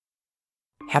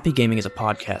Happy Gaming is a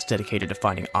podcast dedicated to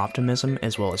finding optimism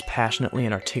as well as passionately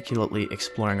and articulately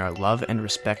exploring our love and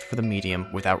respect for the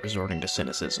medium without resorting to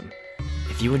cynicism.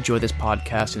 If you enjoy this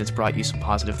podcast and it's brought you some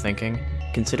positive thinking,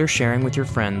 consider sharing with your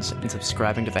friends and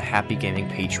subscribing to the Happy Gaming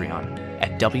Patreon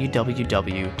at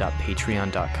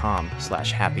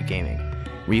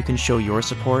www.patreon.com/happygaming, where you can show your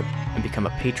support and become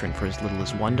a patron for as little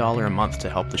as $1 a month to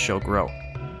help the show grow.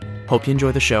 Hope you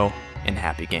enjoy the show, and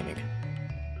happy gaming.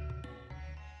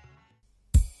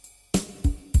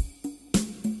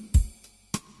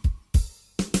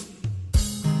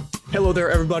 Hello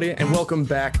there, everybody, and welcome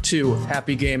back to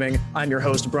Happy Gaming. I'm your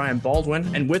host, Brian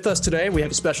Baldwin, and with us today we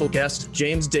have a special guest,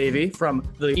 James Davey from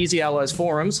the Easy Allies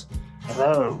forums.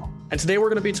 Hello. And today we're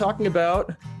going to be talking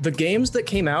about the games that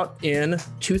came out in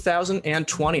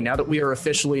 2020, now that we are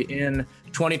officially in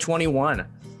 2021.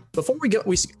 Before we get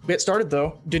started,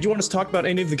 though, did you want us to talk about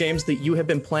any of the games that you have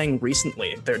been playing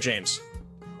recently there, James?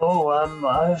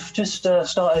 I've just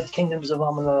started Kingdoms of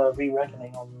Amalur: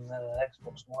 Re-Reckoning on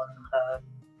Xbox One.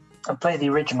 I played the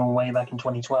original way back in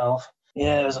 2012.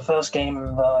 Yeah, it was the first game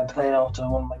that I played after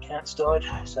one of my cats died,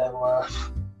 so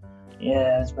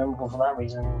yeah, it's memorable for that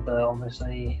reason. But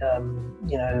obviously,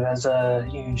 as a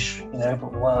huge,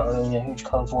 open world, huge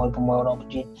colourful open world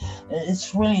RPG,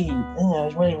 it's really,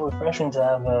 it's really refreshing to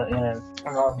have an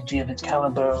RPG of its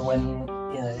caliber when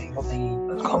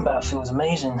the combat feels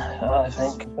amazing. I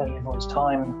think, especially for its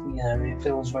time, it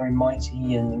feels very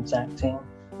mighty and exacting,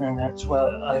 and that's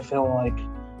where I feel like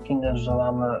Kingdoms of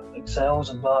Amalur excels.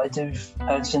 But I do,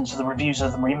 since the reviews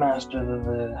of the remaster of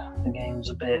the game's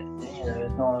a bit,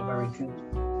 it's not a very good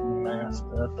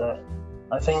remaster, but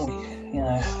I think,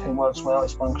 it works well,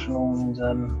 it's functional, and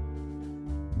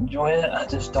enjoy it. I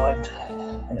just dived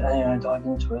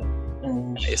into it,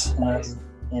 and Nice.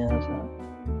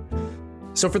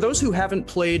 So for those who haven't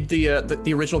played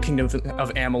the original Kingdom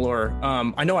of Amalur,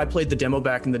 I know I played the demo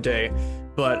back in the day,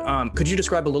 but could you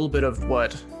describe a little bit of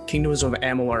what Kingdoms of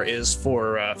Amalur is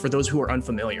for those who are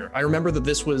unfamiliar? I remember that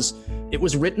it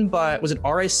was written by, was it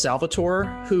R.A. Salvatore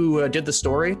who did the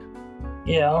story?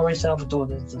 Yeah, R.A. Salvatore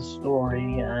did the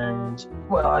story, and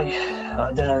I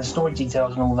don't know, the story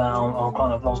details and all that are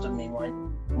kind of lost at me right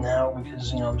now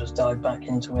because I've just dived back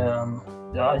into it.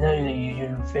 I know that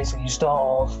you basically start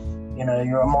off,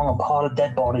 you're among a pile of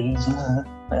dead bodies, and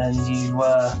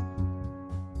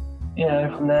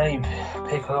from there you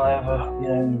pick either,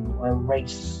 a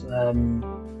race that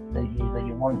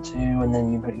you want to, and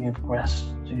then you progress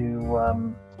to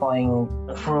flying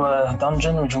through a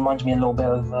dungeon, which reminds me a little bit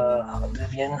of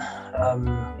Oblivion.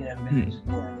 Because,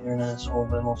 you're in a sort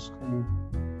of an obscure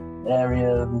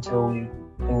area until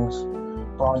things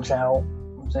branch out.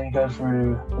 So you go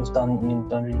through this dungeon,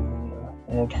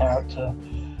 character.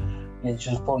 It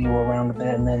just follow you around a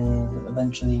bit, and then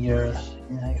eventually you're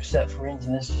set free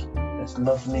into this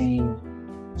lovely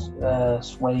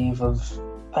swathe of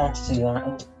fantasy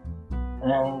land,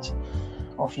 and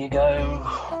off you go,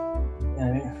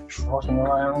 trotting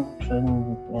around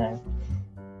and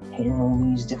hitting all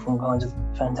these different kinds of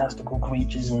fantastical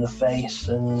creatures in the face,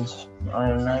 and I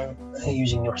don't know,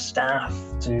 using your staff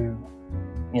to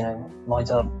light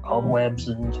up cobwebs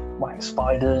and whack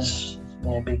spiders,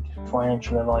 big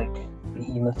tarantula-like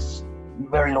behemoths.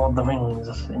 Very Lord of the Rings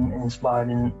inspired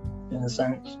in a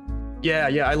sense. Yeah,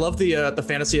 I love the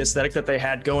fantasy aesthetic that they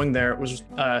had going there. It was,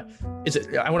 I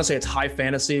want to say it's high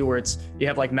fantasy, where you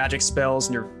have like magic spells,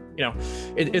 and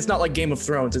it's not like Game of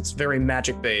Thrones. It's very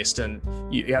magic based, and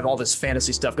you have all this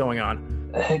fantasy stuff going on.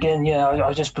 Again, yeah,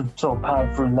 I just sort of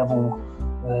powered through level.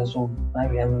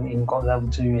 Maybe I haven't even got level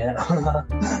 2 yet. I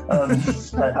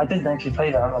didn't actually play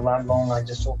that long. I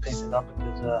just sort of picked it up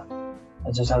because I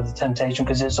just had the temptation,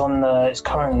 because it's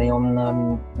currently on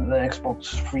the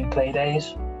Xbox free play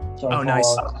days. So I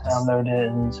nice. I'll download it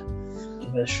and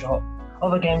give it a shot.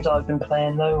 Other games I've been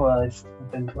playing though, I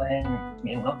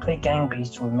played Gang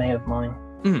Beasts with a mate of mine,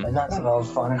 and that's a lot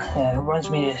of fun. Yeah, it reminds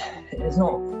me, it's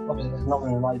not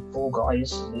like Fall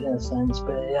Guys in a sense,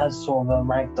 but it has sort of a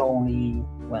ragdoll-y,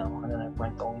 well, I don't know if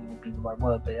ragdoll would be the right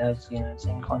word, but it has,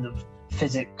 same kind of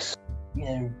physics,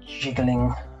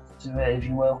 jiggling to it, if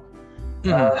you will.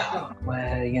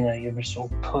 Where you're just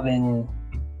sort of pulling,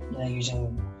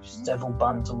 using several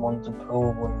buttons at once to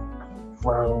pull and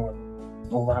throw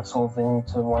and all that sort of thing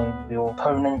to one of your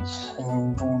opponents,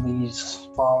 and all these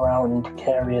far out and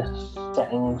precarious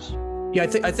settings. Yeah,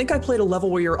 I think I played a level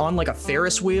where you're on like a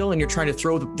Ferris wheel and you're trying to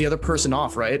throw the other person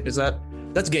off, right?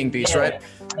 That's Gang Beasts, right?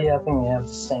 Yeah, I think you have to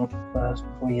sink first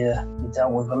before you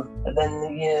dealt with them. But then,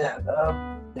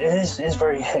 it's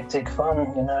very hectic fun,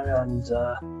 and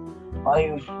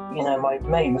my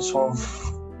mate was sort of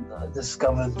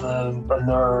discovered the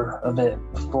allure of it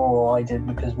before I did,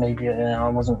 because maybe I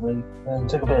wasn't really. It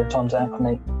took a bit of time to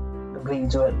acclimate completely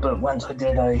to it, but once I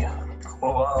did, it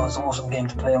was an awesome game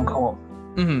to play on co-op.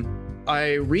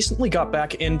 I recently got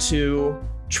back into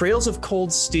Trails of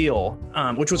Cold Steel,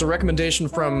 which was a recommendation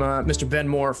from Mr. Ben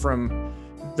Moore from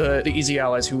the Easy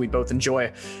Allies, who we both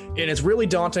enjoy. And it's really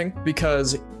daunting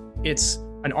because it's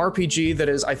an RPG that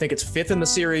is, I think it's 5th in the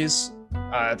series.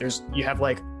 You have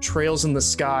like Trails in the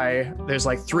Sky. There's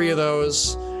like 3 of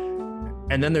those.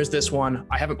 And then there's this one.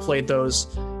 I haven't played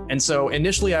those. And so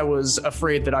initially I was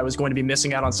afraid that I was going to be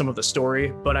missing out on some of the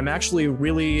story, but I'm actually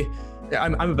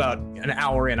I'm about an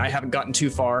hour in. I haven't gotten too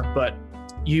far, but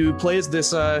you play as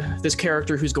this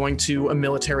character who's going to a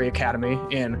military academy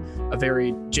in a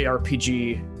very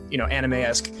JRPG,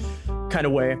 anime-esque kind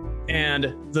of way.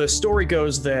 And the story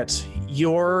goes that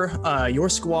your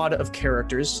squad of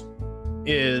characters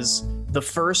is the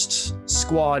first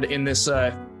squad in this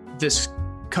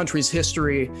country's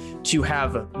history to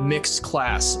have mixed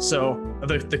class. So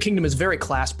the kingdom is very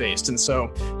class-based, and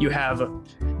so you have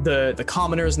the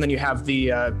commoners, and then you have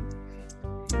the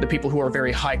people who are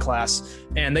very high class,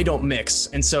 and they don't mix.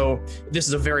 And so this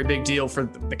is a very big deal for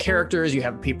the characters. You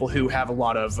have people who have a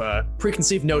lot of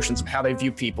preconceived notions of how they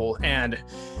view people, and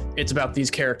it's about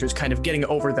these characters kind of getting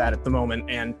over that at the moment.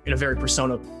 And in a very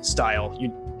Persona style,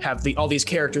 you have all these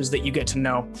characters that you get to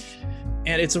know.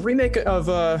 And it's a remake of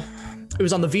it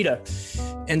was on the Vita,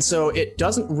 and so it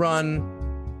doesn't run,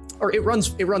 or it runs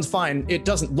fine. It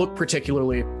doesn't look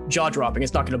particularly jaw-dropping.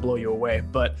 It's not going to blow you away,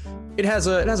 but it has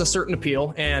a certain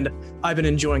appeal, and I've been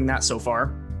enjoying that so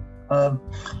far. How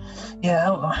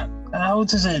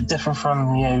does it differ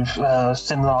from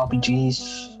similar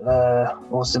RPGs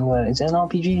or similar? Is it an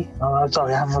RPG?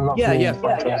 Sorry, I haven't not.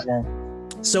 Yeah.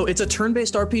 So it's a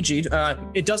turn-based RPG.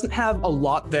 It doesn't have a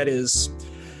lot that is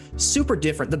super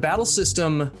different. The battle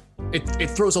system, it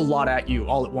throws a lot at you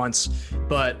all at once,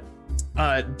 but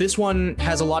this one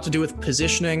has a lot to do with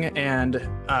positioning, and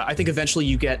I think eventually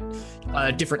you get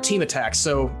different team attacks.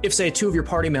 So if, say, 2 of your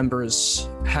party members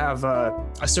have a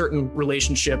certain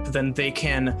relationship, then they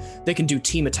can do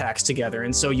team attacks together.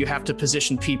 And so you have to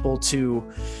position people to,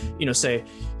 say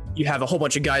you have a whole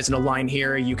bunch of guys in a line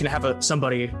here. You can have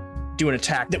somebody do an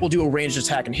attack that will do a ranged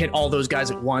attack and hit all those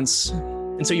guys at once.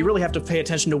 And so you really have to pay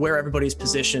attention to where everybody's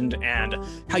positioned and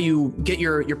how you get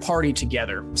your party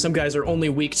together. Some guys are only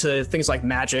weak to things like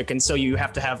magic, and so you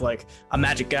have to have like a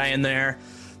magic guy in there.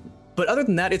 But other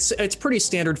than that, it's pretty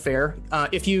standard fare.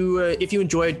 If you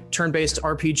enjoy turn-based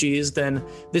RPGs, then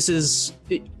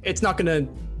it's not going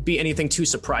to be anything too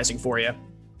surprising for you.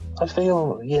 I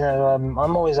feel I'm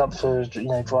always up for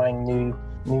trying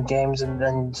new games, and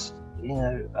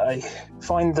I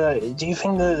find that. Do you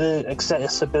think that the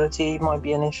accessibility might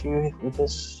be an issue with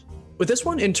this? With this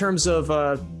one, in terms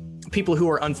of people who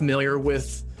are unfamiliar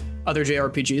with other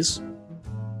JRPGs?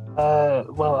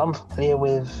 Well, I'm familiar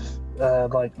with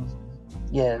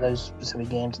those specific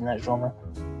games in that genre.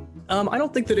 I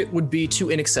don't think that it would be too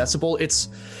inaccessible. It's,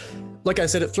 like I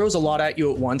said, it throws a lot at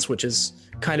you at once, which is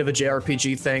kind of a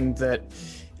JRPG thing that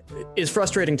is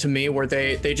frustrating to me, where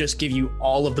they just give you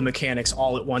all of the mechanics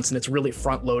all at once, and it's really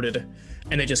front loaded,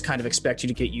 and they just kind of expect you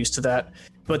to get used to that.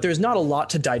 But there's not a lot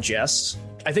to digest.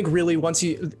 I think really once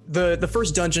the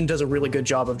first dungeon does a really good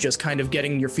job of just kind of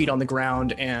getting your feet on the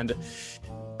ground and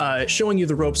showing you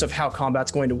the ropes of how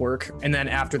combat's going to work. And then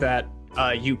after that,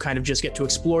 you kind of just get to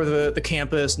explore the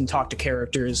campus and talk to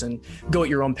characters and go at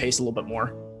your own pace a little bit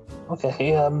more.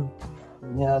 Okay,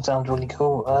 that sounds really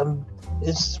cool.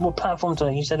 What platform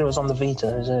do you said it was on the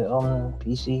Vita? Is it on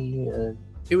PC?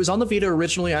 It was on the Vita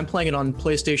originally. I'm playing it on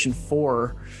PlayStation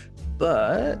 4,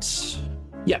 but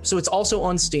yeah, so it's also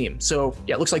on Steam. So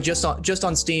yeah, it looks like just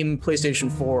on Steam,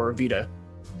 PlayStation 4, Vita.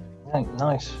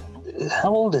 Nice. How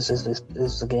old is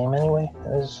the game anyway?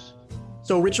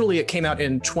 So originally it came out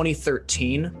in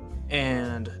 2013,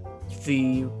 and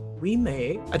the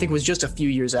remake I think was just a few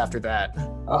years after that.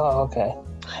 Oh, okay.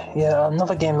 Yeah,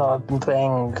 another game that I've been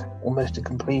playing almost to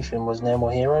completion was No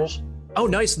More Heroes. Oh,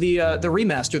 nice. The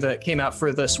remaster that came out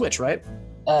for the Switch, right?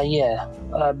 Yeah.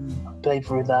 Played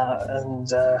through that,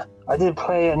 and I did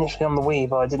play it initially on the Wii,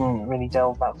 but I didn't really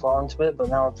delve that far into it. But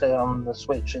now I play it on the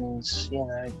Switch, and it seems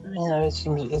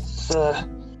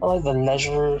I like the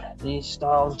leisurely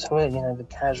style to it. The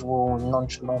casual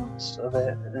nonchalance of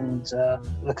it, and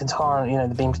the katana.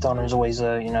 The beam katana is always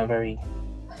a very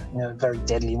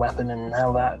deadly weapon, and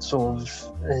how that sort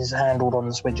of is handled on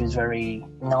the Switch is very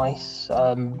nice.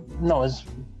 But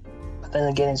then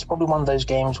again, it's probably one of those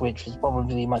games which is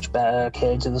probably much better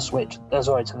catered to the Switch, to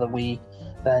the Wii,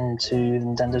 than to the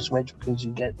Nintendo Switch, because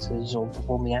you get to sort of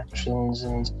perform the actions,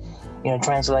 and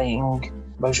translating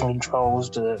motion controls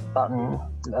to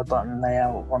a button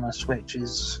layout on a Switch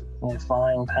is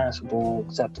fine, passable,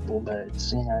 acceptable, but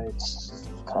it's it's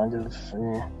kind of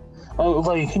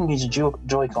although you can use the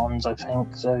Joy-Cons, I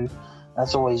think, so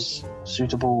that's always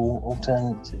suitable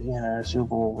alternate,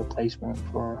 suitable replacement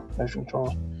for motion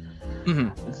controls. Mm-hmm.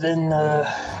 Then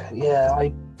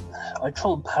I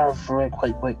tried power through it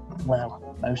quite quick.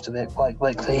 Well, most of it quite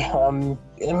quickly.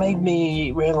 It made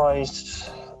me realise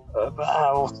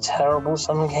how terrible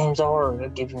some games are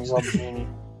at giving you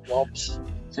jobs.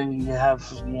 So you have,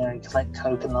 collect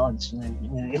coconuts.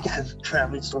 You have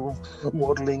Travis sort of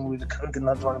waddling with a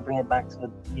coconut, trying to bring it back to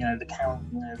the count,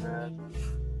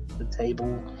 the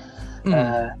table.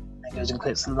 It goes and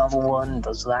clicks the level one,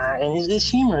 does that, and it's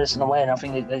humorous in a way, and I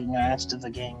think it adds to the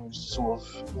game's sort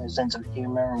of sense of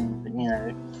humor, and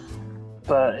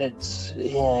but it's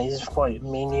quite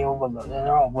menial. But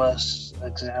there are worse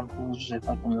examples if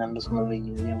I can remember some of the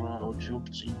other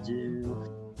jobs you do.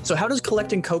 So how does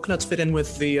collecting coconuts fit in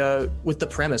with the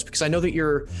premise? Because I know that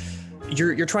you're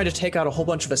trying to take out a whole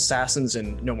bunch of assassins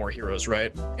in No More Heroes,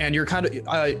 right? And you're kind of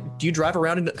do you drive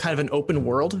around in kind of an open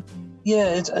world?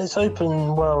 Yeah, it's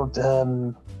open world.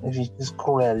 If you just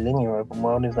call it a linear open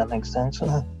world, if that makes sense.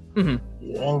 Mm-hmm.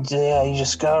 And you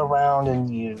just go around and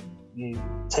you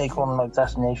take on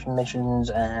assassination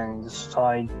missions and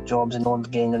side jobs in order to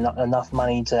gain enough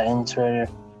money to enter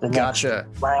the next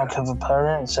rank of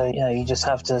opponent. So you just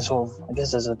have to sort of, I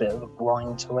guess there's a bit of a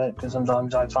grind to it, because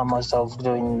sometimes I find myself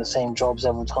doing the same job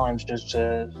several times just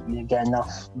to get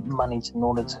enough money in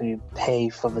order to pay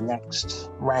for the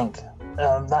next rank.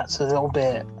 That's a little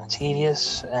bit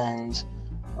tedious, and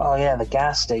the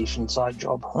gas station side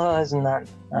job. Isn't that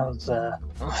was a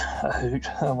hoot?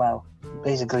 Oh wow.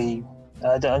 Basically,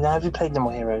 have you played No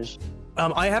More Heroes?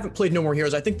 I haven't played No More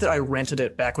Heroes. I think that I rented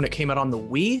it back when it came out on the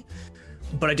Wii,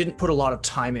 but I didn't put a lot of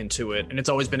time into it, and it's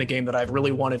always been a game that I've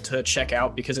really wanted to check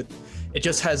out because it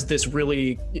just has this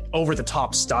really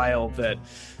over-the-top style that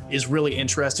is really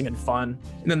interesting and fun.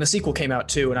 And then the sequel came out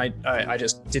too, and I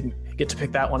just didn't get to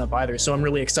pick that one up either, so I'm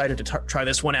really excited to try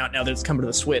this one out now that it's coming to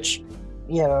the Switch.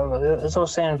 Yeah, as I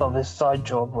was saying about this side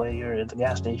job where you're at the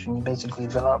gas station, you basically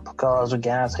fill up cars with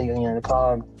gas, the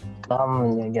car come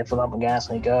and you get filled up with gas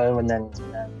and you go, and then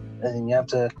you have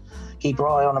to keep your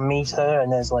eye on a meter,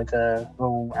 and there's like a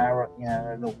little arrow,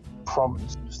 a little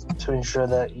prompt to ensure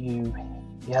that you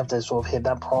have to sort of hit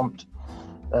that prompt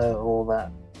or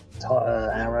that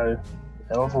arrow,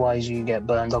 otherwise you get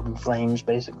burned up in flames,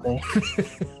 basically.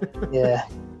 Yeah,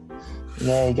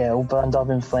 you get all burned up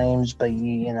in flames, but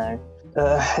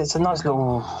it's a nice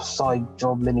little side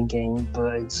job mini game,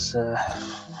 but it's I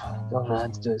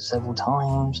had to do it several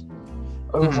times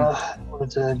over in order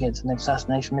to get to the next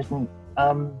assassination mission.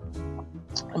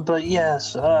 But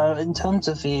yes, in terms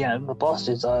of the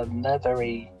bosses, they're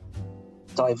very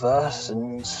diverse,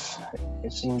 and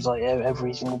it seems like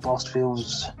every single boss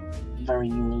feels very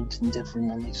unique and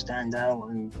different, and they stand out,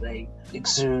 and they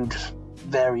exude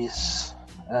various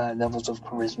levels of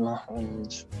charisma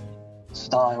and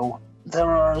style.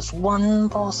 There is one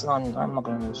boss, and I'm not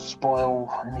going to spoil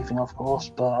anything, of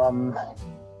course, but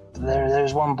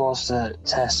there's one boss that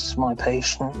tests my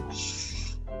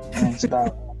patience, and it's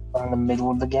about in the middle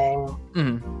of the game,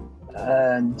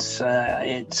 and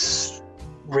it's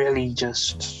really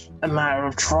just a matter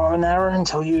of trial and error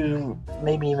until you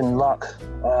maybe even luck,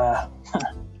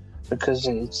 because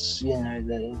it's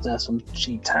there's some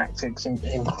cheap tactics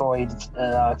employed.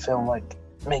 I feel like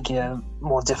make it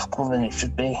more difficult than it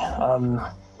should be.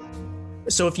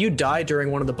 So if you die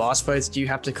during one of the boss fights, do you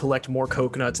have to collect more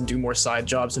coconuts and do more side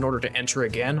jobs in order to enter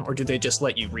again, or do they just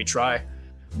let you retry?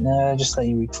 No, just let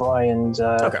you retry, and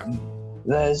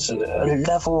there's a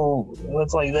level.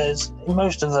 It's like there's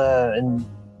most of the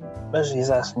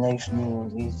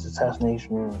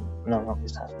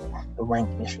rank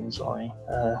missions. Sorry,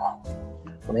 well,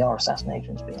 they are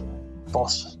assassinations, being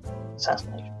boss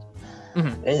assassinations.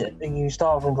 You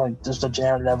start with like just a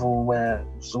generic level where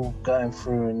sort of going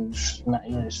through and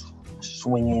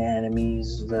swinging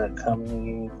enemies that come at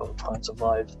you. You've got to try and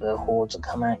survive the hordes that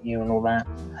come at you and all that.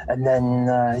 And then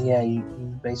you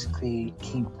basically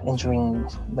keep entering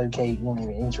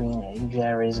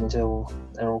areas until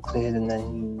they're all cleared, and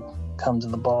then you come to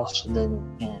the boss, and then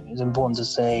it's important to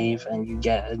save, and you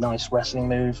get a nice wrestling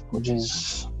move, which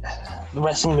is the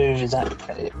wrestling move is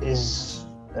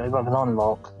like an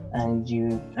unlock, and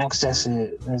you access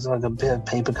it. There's like a bit of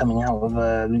paper coming out of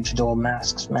a luchador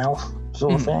mask's mouth,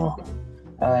 sort of thing.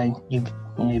 You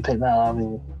pick that up,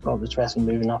 and you've got this wrestling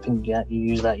move, and I think you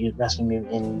use that wrestling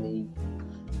move in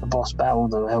a boss battle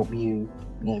that will help you,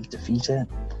 defeat it.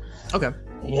 Okay.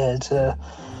 Yeah,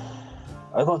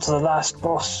 I got to the last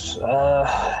boss,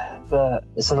 but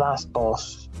it's the last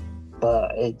boss,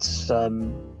 but it's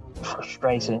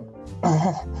frustrating.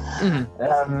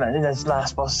 Those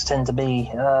last bosses tend to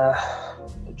be.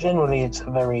 Generally, it's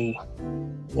a very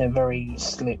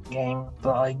slick game,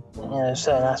 but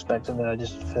certain aspects of it, I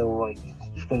just feel like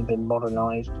it should have been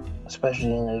modernized,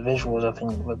 especially in the visuals. I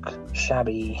think look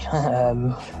shabby.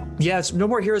 Yeah, No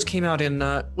More Heroes came out in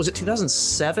was it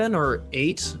 2007 or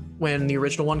 8 when the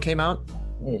original one came out?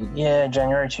 Yeah,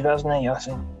 January 2008, I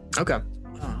think. Okay.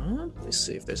 Let's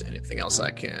see if there's anything else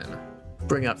I can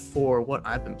bring up for what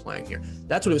I've been playing here.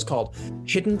 That's what it was called,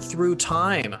 Hidden Through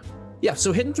Time. Yeah,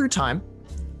 so Hidden Through Time.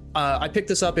 I picked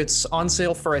this up. It's on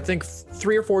sale for, I think,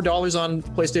 $3 or $4 on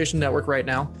PlayStation Network right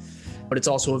now, but it's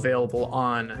also available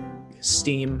on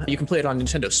Steam. You can play it on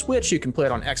Nintendo Switch. You can play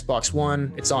it on Xbox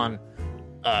One. It's on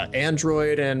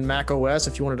Android and Mac OS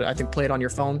if you wanted to, I think, play it on your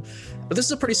phone. But this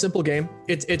is a pretty simple game.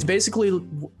 It's basically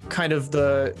kind of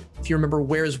if you remember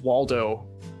Where's Waldo,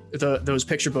 those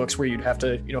picture books where you'd have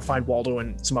to, find Waldo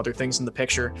and some other things in the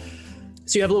picture.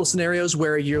 So you have little scenarios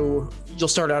where you'll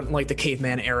start out in like the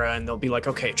caveman era, and they'll be like,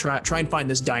 okay, try and find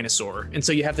this dinosaur. And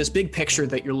so you have this big picture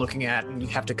that you're looking at, and you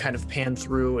have to kind of pan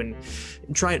through and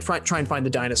try and find the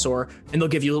dinosaur. And they'll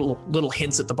give you little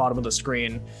hints at the bottom of the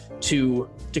screen to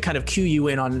kind of cue you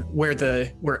in on where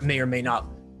it may or may not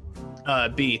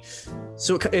be.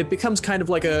 So it becomes kind of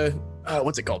like a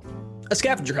what's it called? A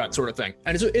scavenger hunt sort of thing.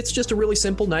 And it's just a really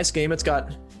simple, nice game. It's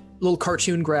got little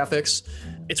cartoon graphics.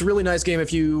 It's a really nice game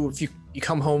if you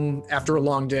come home after a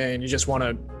long day and you just want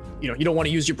to, you don't want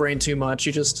to use your brain too much.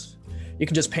 You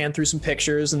can just pan through some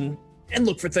pictures and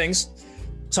look for things.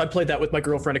 So I played that with my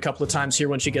girlfriend a couple of times here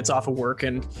when she gets off of work,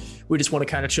 and we just want to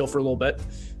kind of chill for a little bit.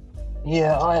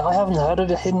 Yeah, I haven't heard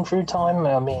of it, Hidden Through Time.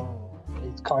 I mean,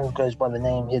 it kind of goes by the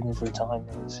name Hidden Through Time.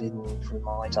 It's hidden through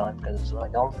my time because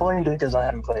I'm fine because I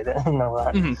haven't played it. No,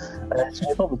 I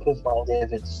probably could find it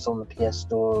if it's on the PS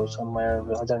Store or somewhere.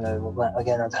 But I don't know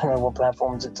what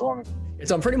platforms it's on.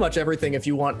 It's on pretty much everything if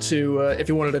you wanted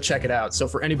to check it out. So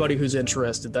for anybody who's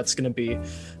interested, that's going to be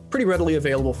pretty readily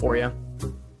available for you.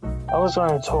 I was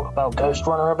going to talk about Ghost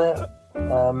Runner a bit.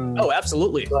 Oh,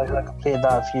 absolutely. I completed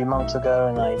that a few months ago,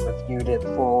 and I reviewed it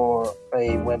for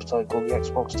a website called the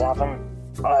Xbox Tavern.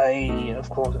 I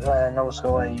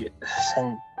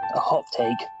sent a hot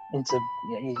take into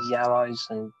Easy Allies,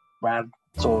 and Brad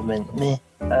sort of went meh.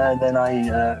 Then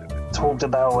I talked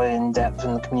about it in depth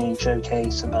in the community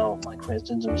showcase about my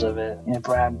criticisms of it.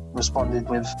 Brad responded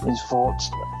with his thoughts.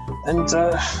 And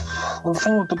the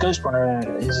thing with the Ghost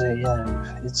Runner is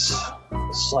it's a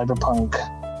cyberpunk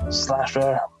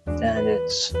slasher, and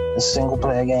it's a single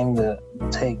player game that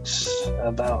takes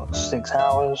about 6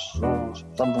 hours or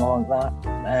something like that,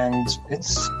 and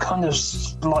it's kind of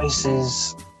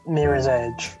slices Mirror's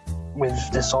Edge with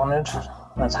Dishonored.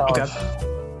 That's how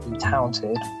I've been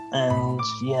touted. And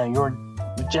your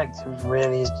objective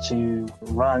really is to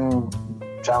run,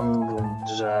 jump,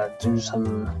 and do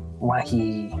some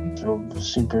wacky sort of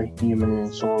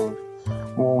superhuman sort of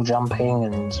wall jumping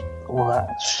and all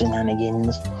that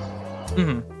shenanigans.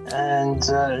 And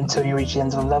until you reach the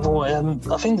end of the level,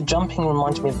 I think the jumping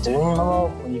reminds me of Doom a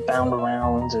lot, when you bound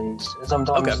around, and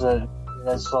sometimes there's like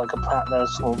there's sort of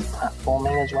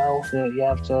platforming as well that you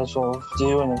have to sort of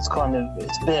do, and it's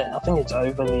a bit, I think it's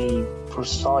overly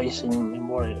precise in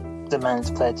what it demands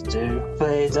the player to do, but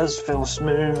it does feel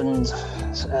smooth and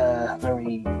it's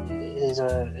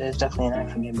definitely an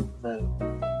action game that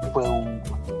will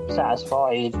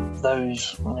satisfy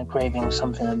those craving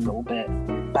something a little bit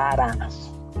badass.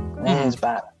 It is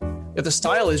bad. Yeah, the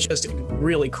style is just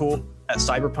really cool, that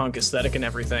cyberpunk aesthetic and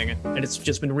everything, and it's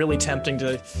just been really tempting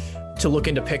to look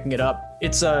into picking it up.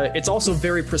 It's also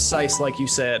very precise, like you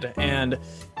said, and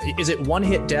is it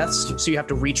one-hit deaths, so you have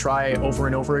to retry over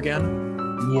and over again?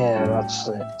 Yeah, that's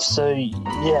it. So,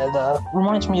 that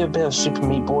reminds me a bit of Super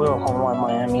Meat Boy or Hotline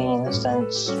Miami in a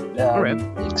sense.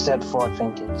 Except for I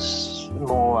think it's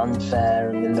more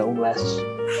unfair and a little less.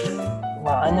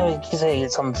 Well, I know you can say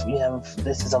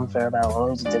this is unfair about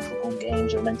loads of difficult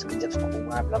games are meant to be difficult,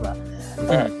 blah blah blah.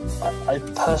 But I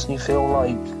personally feel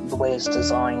like the way it's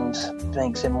designed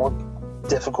makes it more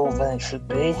difficult than it should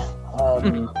be.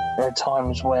 There are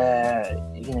times where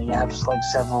you have like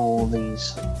several of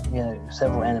these,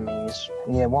 several enemies.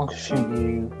 One can shoot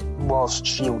you whilst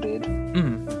shielded,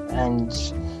 and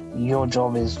your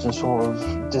job is to sort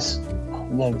of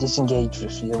disengage the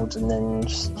shields and then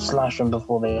slash them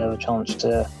before they have a chance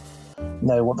to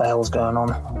know what the hell's going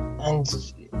on. And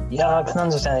I can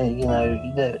understand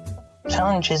it,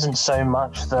 challenge isn't so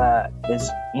much that it's,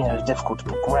 difficult to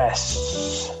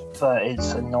progress, but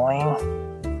it's annoying.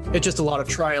 It's just a lot of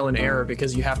trial and error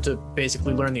because you have to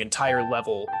basically learn the entire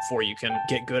level before you can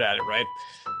get good at it, right?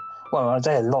 Well, I'd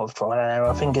say a lot of trial and error.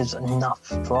 I think it's enough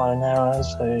trial and error,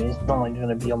 so it's not like you're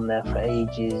going to be on there for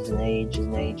ages and ages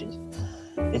and ages.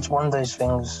 It's one of those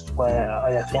things where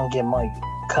I think it might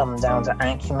come down to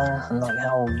acumen and like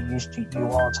how used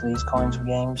you are to these kinds of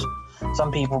games.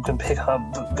 Some people can pick up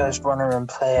Ghost Runner and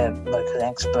play it like an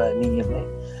expert immediately,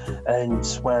 and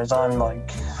whereas I'm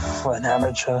like an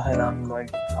amateur and I'm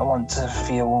like, I want to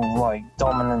feel like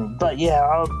dominant. But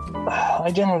yeah,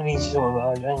 I generally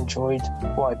I enjoyed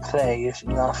what I play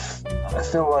enough. I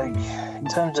feel like in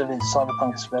terms of its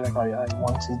cyberpunk aesthetic, I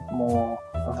wanted more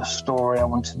of a story. I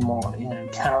wanted more,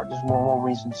 characters, more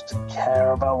reasons to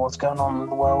care about what's going on in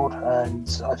the world, and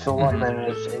I feel like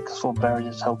it sort of buries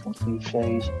itself in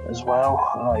cliches as well.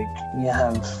 Like you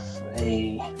have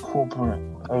a corporate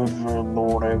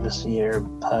overseer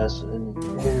person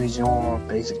who is your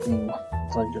basically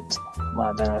like I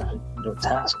don't know, your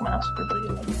taskmaster, but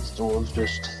it's sort of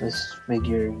just this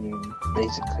figure you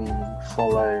basically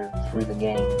follow through the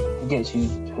game. It gets you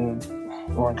to,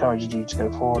 or encourages you to go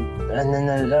forward. And then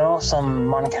there are some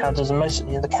minor characters, and most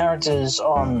of the characters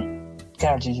aren't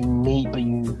characters you meet, but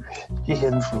you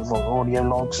hear them through like audio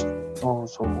logs or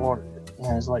sort of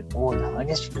it's like I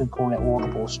guess you could call it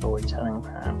audible storytelling,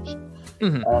 perhaps.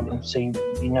 So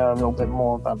you know a little bit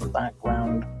more about the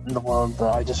background in the world,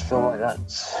 but I just feel like that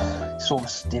sort of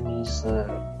stymies the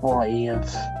quality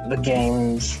of the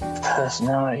game's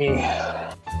personality.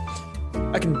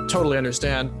 I can totally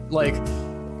understand. Like,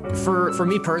 for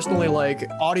me personally, like,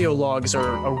 audio logs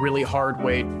are a really hard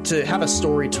way to have a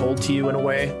story told to you in a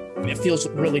way. It feels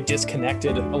really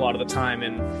disconnected a lot of the time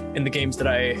in the games that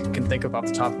I can think of off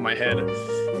the top of my head,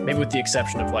 maybe with the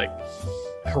exception of like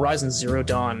Horizon Zero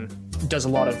Dawn does a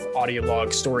lot of audio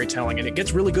log storytelling, and it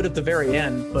gets really good at the very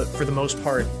end, but for the most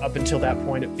part, up until that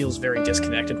point, it feels very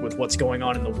disconnected with what's going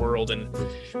on in the world and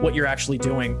what you're actually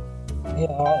doing.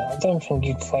 Yeah, I don't think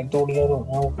you collect audio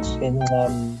logs in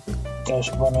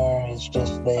Ghost Runner. It's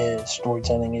just their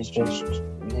storytelling is just,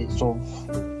 it sort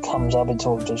of comes up, it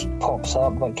sort of just pops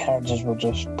up, like characters will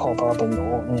just pop up and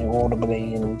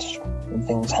audibly and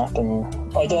things happen.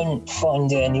 I don't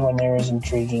find it anywhere near as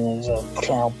intriguing as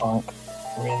Cloudpunk.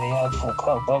 Really, I thought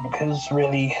Cloudpunk because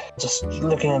really just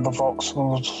looking at the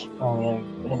voxels,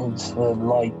 and the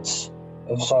lights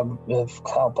of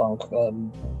Cloudpunk,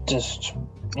 just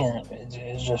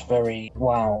it's just very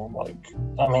wow. Like,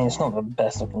 I mean, it's not the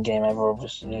best looking game ever.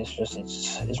 Obviously,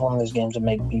 it's one of those games that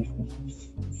make me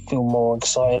feel more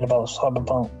excited about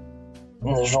cyberpunk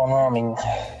in the genre. I mean,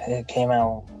 it came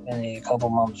out only a couple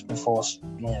months before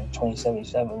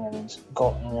 2077, and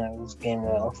got it was a game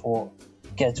that I thought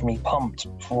gets me pumped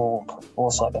for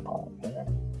cyberpunk.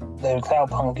 Though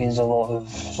Cloudpunk is a lot of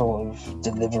sort of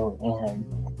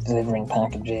delivering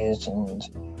packages and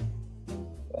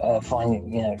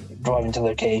driving to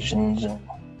locations and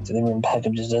delivering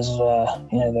packages.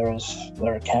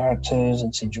 There are characters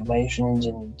and situations,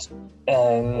 and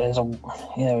there's a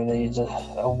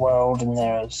world, and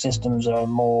there are systems that are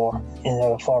more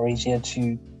far easier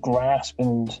to grasp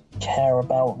and care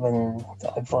about than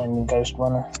I find in Ghost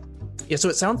Runner. Yeah, so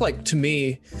it sounds like to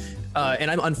me, and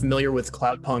I'm unfamiliar with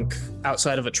Cloudpunk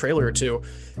outside of a trailer or two,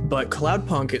 but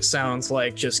Cloudpunk, it sounds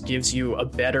like, just gives you a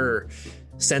better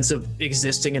sense of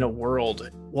existing in a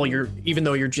world while even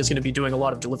though you're just going to be doing a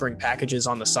lot of delivering packages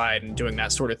on the side and doing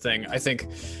that sort of thing. I think,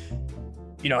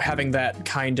 having that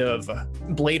kind of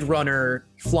Blade Runner,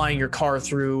 flying your car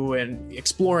through and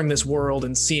exploring this world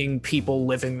and seeing people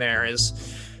living there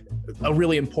is a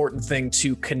really important thing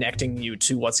to connecting you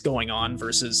to what's going on,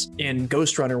 versus in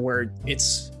Ghost Runner where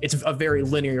it's a very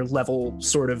linear level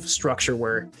sort of structure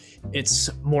where it's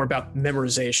more about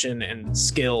memorization and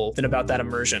skill than about that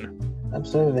immersion.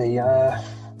 Absolutely. I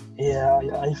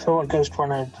feel like Ghost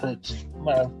Runner puts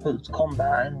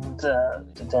combat and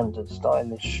in terms of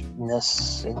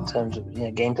stylishness, in terms of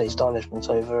gameplay stylishness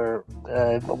over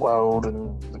the world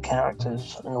and the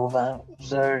characters and all that.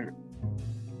 So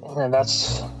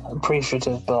that's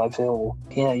appreciative, but I feel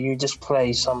you just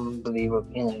play somebody with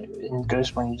in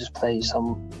Ghost Runner you just play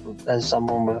someone with a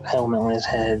helmet on his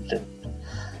head.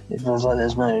 It feels like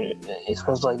there's a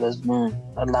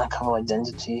lack of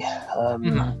identity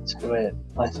to it.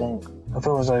 I think I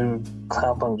feel as though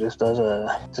Cloudpunk just does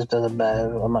a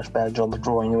much better job of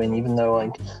drawing you in, even though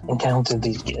I encountered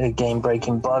these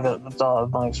game-breaking bug at the start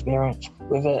of my experience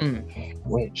with it,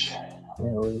 which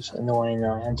It was annoying.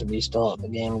 I had to restart the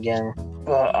game again.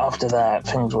 But after that,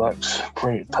 things worked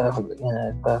pretty perfectly,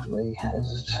 perfectly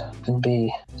as it can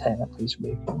be, technically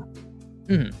speaking.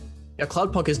 Mm-hmm. Yeah,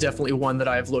 Cloudpunk is definitely one that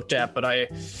I've looked at, but I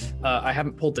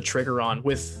haven't pulled the trigger on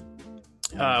with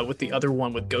the other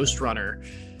one with Ghost Runner.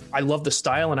 I love the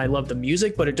style and I love the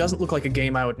music, but it doesn't look like a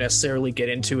game I would necessarily get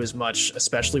into as much,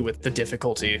 especially with the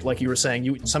difficulty. Like you were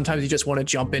saying, sometimes you just want to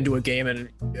jump into a game and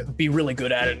be really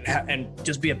good at it and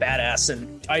just be a badass.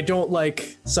 And I don't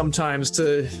like sometimes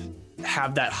to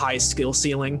have that high skill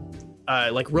ceiling.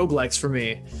 Like roguelikes for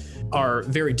me are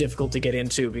very difficult to get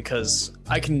into because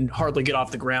I can hardly get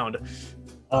off the ground.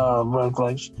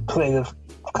 Roguelikes, played a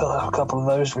couple of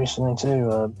those recently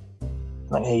too,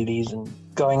 like Hades and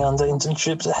Going Under.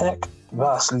 Internships a heck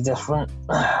vastly different,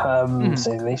 to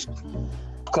say the least.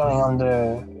 Going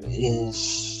Under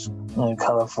is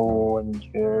colourful, and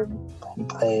you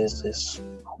play as this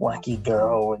wacky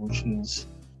girl, and she's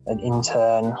an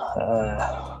intern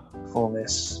for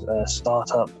this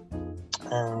startup,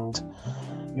 and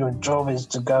your job is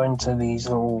to go into these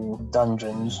little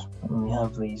dungeons, and you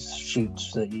have these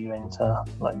chutes that you enter,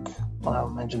 like,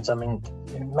 imagine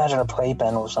a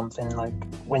playpen or something, like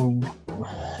when you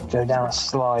go down a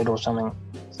slide or something.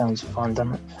 Sounds fun,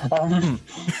 doesn't it?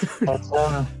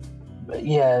 But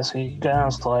yeah, so you go down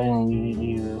a slide and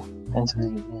you enter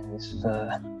this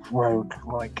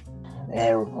rogue-like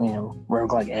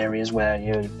areas where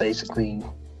you're basically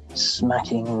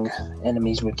smacking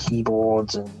enemies with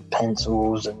keyboards and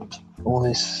pencils and all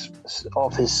this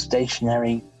office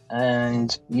stationery.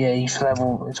 And yeah, each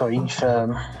zone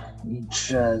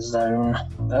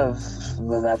of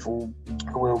the level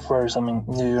will throw something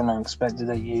new and unexpected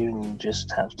at you, and you just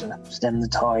have to stem the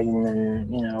tide, and then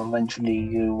eventually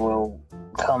you will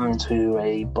come to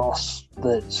a boss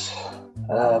that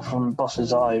from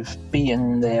bosses I've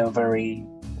beaten, they are very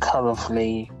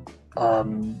colourfully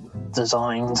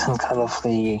designed and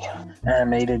colourfully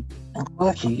animated and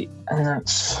quirky, and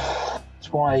that's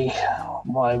why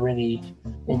what I really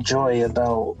enjoy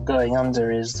about Going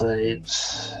Under is that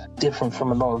it's different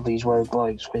from a lot of these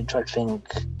roguelikes, which I think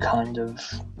kind of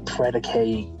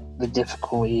predicate the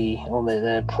difficulty, or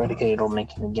they're predicated on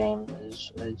making the game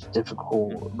as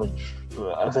difficult, which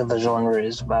I think the genre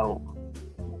is about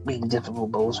being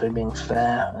difficult but also being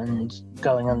fair, and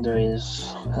Going Under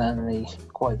is certainly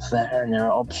quite fair, and there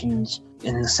are options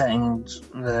in the settings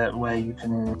where you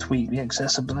can tweak the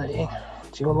accessibility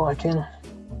to your liking.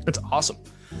 It's awesome.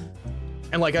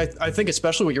 And like I think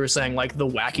especially what you were saying, like the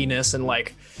wackiness, and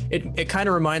like it kind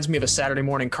of reminds me of a Saturday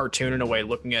morning cartoon in a way,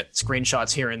 looking at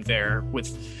screenshots here and there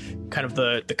with kind of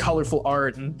the colorful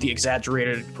art and the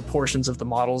exaggerated proportions of the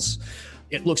models.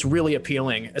 It looks really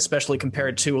appealing, especially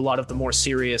compared to a lot of the more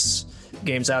serious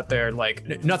games out there.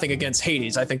 Like, nothing against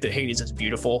Hades. I think that Hades is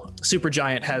beautiful.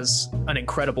 Supergiant has an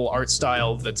incredible art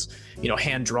style that's,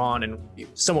 hand drawn and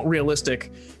somewhat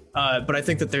realistic. But I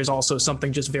think that there's also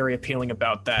something just very appealing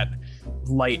about that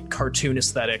light cartoon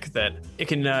aesthetic that it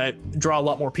can draw a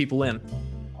lot more people in.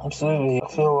 Absolutely. I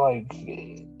feel like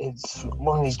it's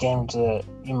one of these games that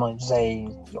you might say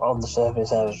on the surface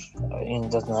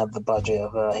doesn't have the budget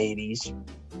of Hades,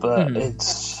 but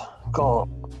it's got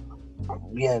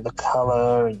the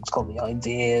color, it's got the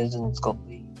ideas, and it's got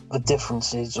the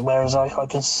differences. Whereas I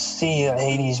can see that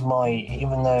Hades might,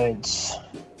 even though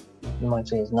you might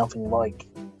say it's nothing like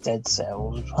Dead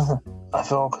Cells. I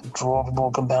feel I could draw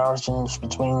more comparisons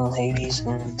between Hades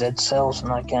and Dead Cells than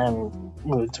I can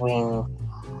between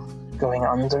Going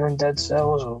Under and Dead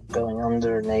Cells, or Going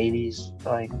Under and Hades.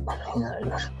 I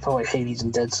feel like Hades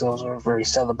and Dead Cells are very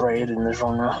celebrated in the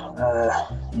genre.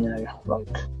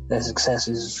 Like their success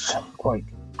is quite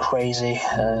crazy.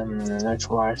 The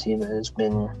notoriety that has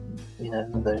been,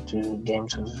 the two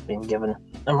games have been given,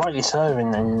 and rightly so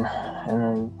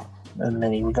in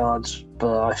many regards.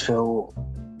 But I feel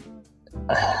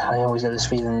I always get this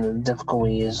feeling that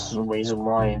difficulty is the reason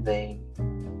why they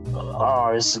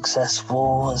are as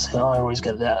successful as they are. I always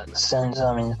get that sense.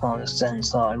 I mean, it's not a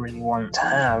sense that I really want to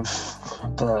have,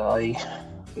 but I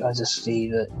just see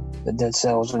that the Dead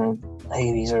Cells and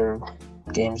Hades are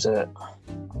games that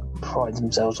pride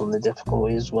themselves on the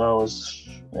difficulty, as well as,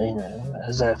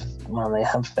 as if, they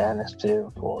have fairness too,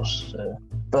 of course. So.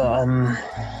 But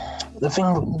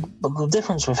the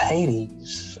difference with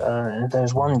Hades,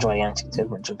 there's one gigantic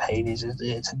difference with Hades.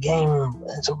 It's a game.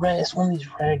 It's one of these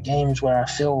rare games where I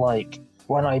feel like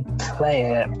when I play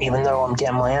it, even though I'm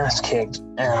getting my ass kicked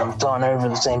and I'm starting over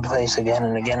the same place again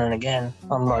and again and again,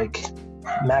 I'm like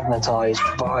magnetized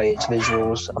by its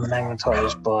visuals. I'm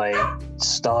magnetized by its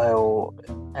style,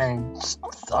 and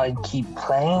I keep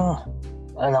playing,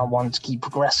 and I want to keep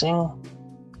progressing.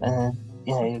 And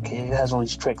it has all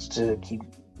these tricks to keep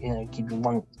you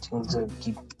wanting to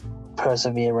keep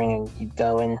persevering and keep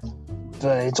going.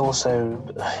 But it's also,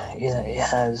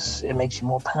 it makes you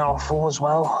more powerful as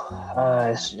well.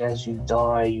 As you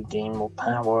die, you gain more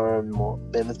power, more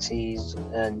abilities,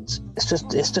 and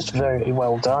it's just very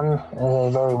well done. A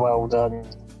very well done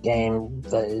game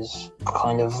that is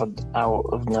kind of an out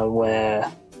of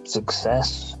nowhere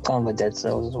success, kind of like Dead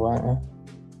Cells as well.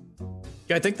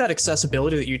 Yeah, I think that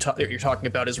accessibility that you're talking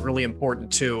about is really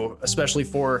important too, especially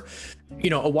for,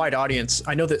 a wide audience.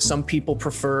 I know that some people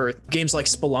prefer games like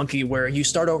Spelunky, where you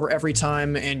start over every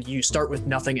time and you start with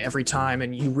nothing every time,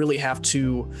 and you really have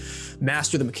to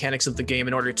master the mechanics of the game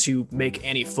in order to make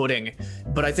any footing.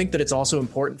 But I think that it's also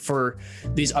important for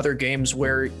these other games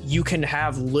where you can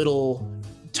have little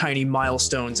tiny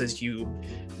milestones as you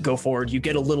go forward. You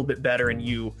get a little bit better, and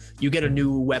you get a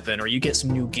new weapon, or you get some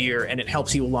new gear, and it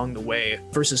helps you along the way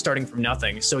versus starting from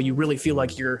nothing. So you really feel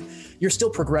like you're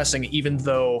still progressing, even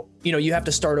though you have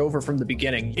to start over from the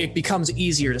beginning. It becomes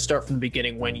easier to start from the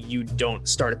beginning when you don't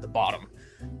start at the bottom.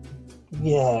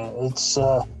 Yeah, it's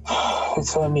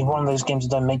certainly one of those games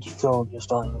that don't make you feel you're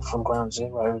starting from ground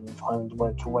zero and trying to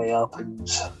work your way up and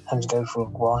having to go through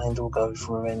a grind or go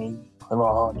through any. There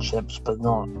are hardships, but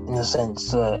not in the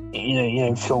sense that you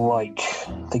don't feel like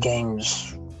the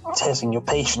game's testing your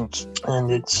patience.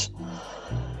 And it's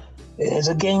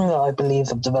a game that I believe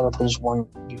the developers want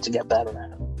you to get better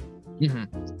at.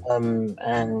 Mm-hmm.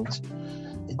 And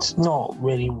it's not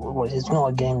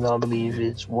a game that I believe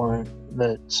is one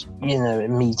that's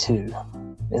Me Too.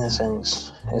 In a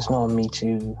sense, it's not a Me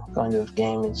Too kind of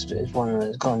game. It's one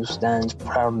that kind of stands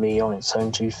proudly on its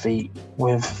own 2 feet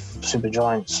with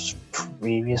Supergiant's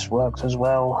previous works as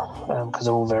well, because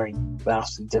they're all very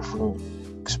vastly different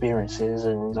experiences,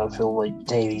 and I feel like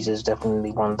Davies is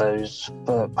definitely one of those,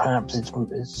 but perhaps it's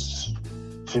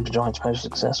Supergiant's most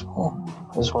successful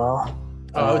as well.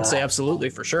 I would say absolutely,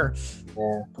 for sure.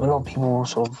 Yeah, a lot of people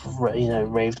sort of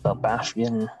raved about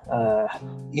Bastion.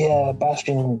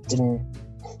 Bastion didn't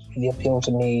really appeal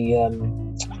to me,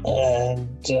 and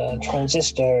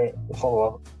Transistor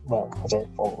follow-up. Well, I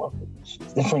don't follow up. It's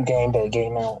a different game, but it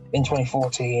came out in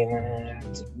 2014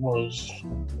 and it was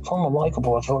kind of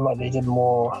likable. I feel like they did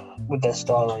more with their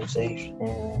stylization,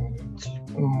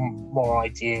 and more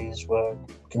ideas were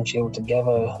congealed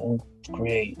together and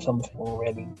create something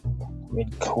really,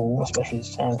 really cool, especially the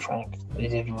soundtrack. They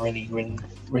did a really, really,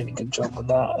 really good job with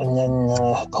that. And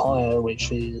then Pyre,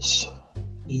 which is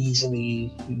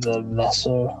easily the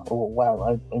lesser,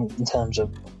 in terms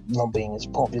of not being as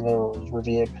popular or as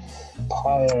revered,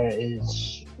 Pyre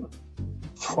is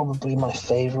probably my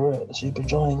favourite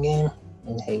Supergiant game.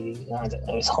 In Hades, I don't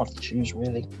know, it's hard to choose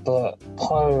really, but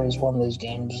Pyre is one of those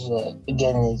games that,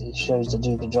 again, it shows the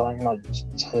Duke of Giant likes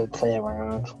to play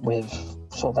around with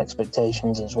sort of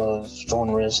expectations as well as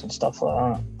genres and stuff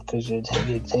like that, because you're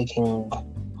taking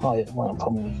probably,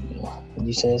 would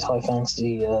you say it's high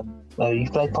fantasy? You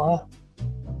played Pyre?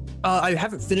 I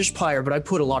haven't finished Pyre, but I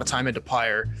put a lot of time into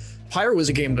Pyre. Pyre was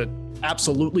a game that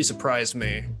absolutely surprised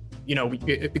me,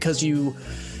 because you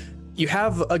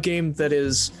have a game that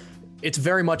it's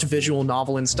very much visual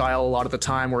novel in style a lot of the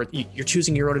time, where you're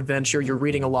choosing your own adventure, you're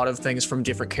reading a lot of things from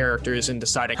different characters and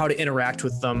deciding how to interact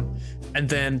with them. And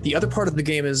then the other part of the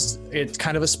game is it's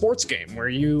kind of a sports game where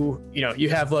you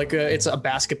have it's a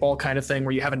basketball kind of thing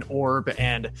where you have an orb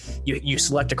and you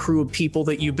select a crew of people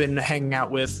that you've been hanging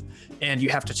out with, and you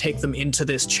have to take them into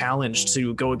this challenge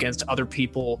to go against other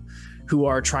people who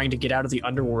are trying to get out of the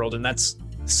underworld. And that's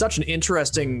such an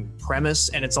interesting premise,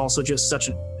 and it's also just such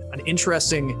an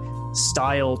interesting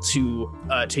style to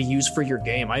use for your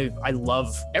game. I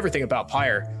love everything about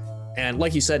Pyre. And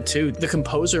like you said too, the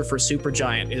composer for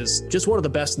Supergiant is just one of the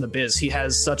best in the biz. He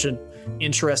has such an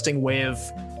interesting way of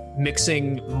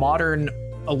mixing modern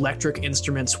electric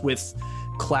instruments with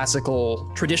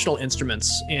classical traditional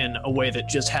instruments in a way that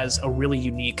just has a really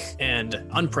unique and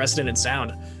unprecedented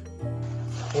sound.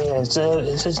 Yeah,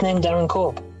 is his name Darren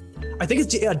Korb? I think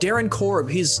it's Darren Korb.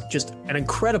 He's just an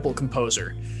incredible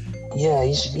composer. Yeah,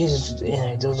 he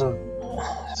does a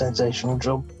sensational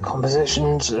job.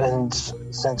 Compositions and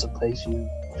sense of place you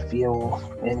feel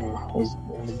in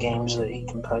the games that he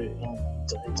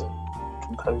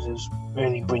composes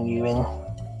really bring you in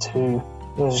to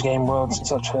those game worlds in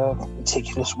such a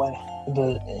meticulous way.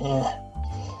 But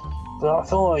I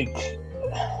feel like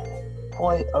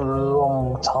quite a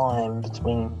long time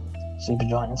between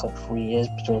Supergiant. It's like 3 years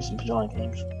between Supergiant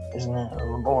games, isn't it?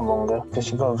 Or longer,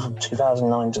 because you've got from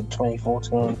 2009 to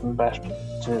 2014, from Bastion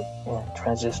to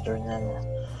Transistor, and then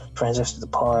Transistor to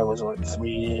Pyre was like 3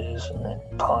 years, and then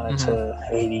Pyre to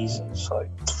Hades is like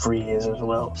 3 years as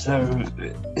well. So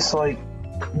it's like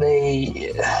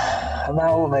they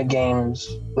allow all their games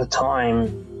the time,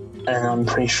 and I'm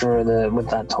pretty sure that with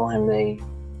that time they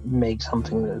make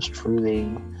something that's truly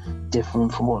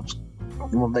different from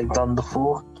what they've done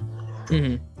before,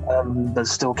 but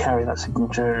still carry that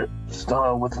signature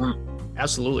style with them.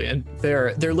 Absolutely, and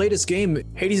their latest game,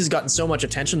 Hades, has gotten so much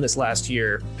attention this last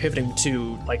year. Pivoting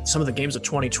to like some of the games of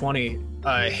 2020,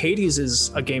 Hades is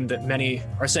a game that many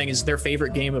are saying is their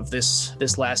favorite game of this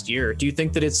last year. Do you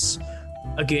think that it's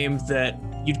a game that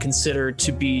you'd consider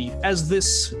to be, as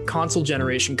this console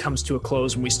generation comes to a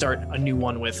close and we start a new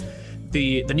one with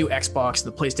the new Xbox,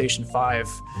 the PlayStation 5,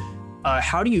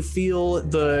 how do you feel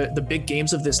the big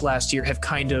games of this last year have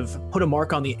kind of put a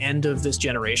mark on the end of this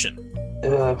generation?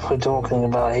 If we're talking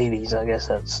about Hades, I guess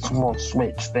that's more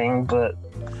Switch thing, but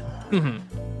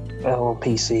or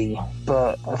PC.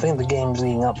 But I think the games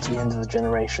leading up to the end of the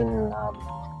generation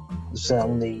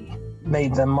certainly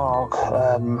made their mark.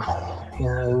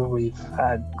 We've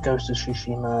had Ghost of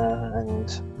Tsushima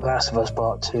and Last of Us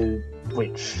Part 2,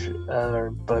 which are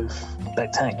both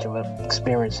spectacular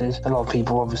experiences. A lot of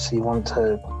people obviously want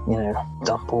to,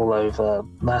 dump all over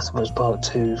Last of Us Part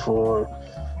 2 for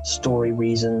story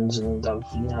reasons, and I've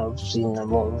seen a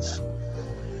lot of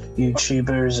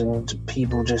YouTubers and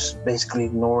people just basically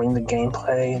ignoring the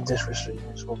gameplay and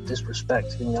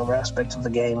disrespecting the other aspects of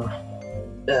the game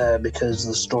because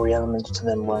the story elements to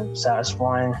them weren't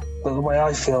satisfying. But the way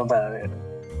I feel about it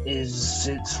is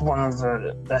it's one of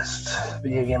the best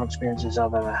video game experiences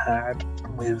I've ever had,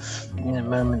 with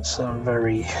moments that are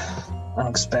very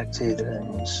unexpected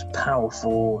and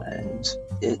powerful, and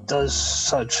it does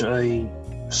such a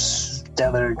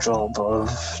stellar job of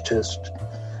just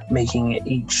making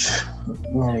each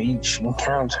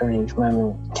encounter and each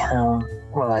moment count.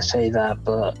 Well, I say that,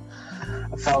 but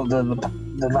I felt that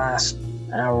the last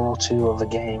hour or two of the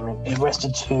game, it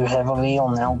rested too heavily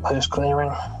on outpost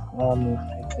clearing.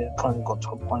 It kind of got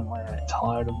to a point where I'm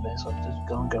tired of this. I'm just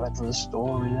going to go into the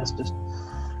story. Let's just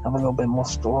have a little bit more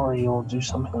story or do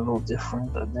something a little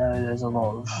different. But no, there's a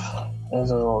lot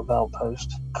of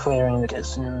outpost clearing that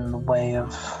gets in the way of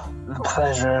the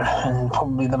pleasure and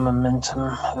probably the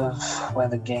momentum of where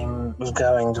the game was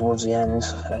going towards the end.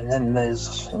 And then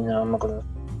there's, I'm not going to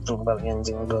talk about the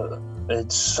ending, but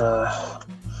it's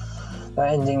that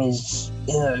ending is,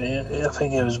 I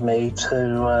think it was made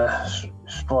to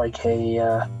strike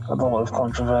a lot of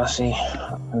controversy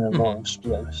and a lot of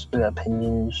split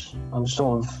opinions. I'm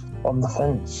sort of on the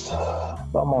fence,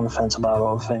 but I'm on the fence about a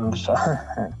lot of things.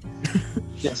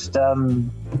 Just but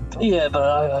the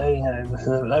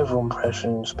overall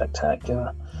impression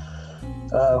spectacular.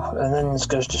 And then this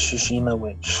goes to Tsushima,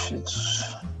 which is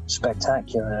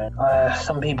spectacular.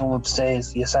 Some people would say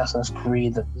it's the Assassin's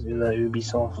Creed that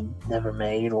Ubisoft never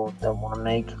made or don't want to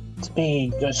make. To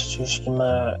me, Ghost of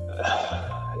Tsushima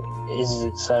is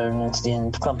its own entity,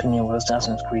 and clumping it with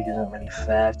Assassin's Creed isn't really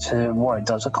fair to what it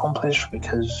does accomplish,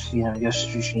 because Ghost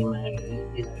of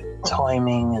Tsushima,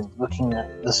 timing and looking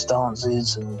at the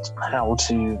stances and how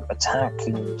to attack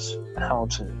and how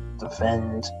to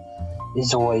defend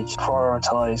is always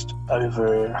prioritized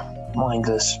over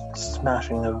mindless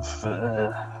smashing of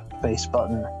base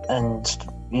button, and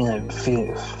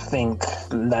think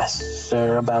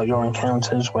lesser about your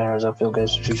encounters, whereas I feel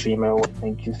Ghost of Tsushima will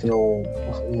make you feel,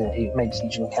 it makes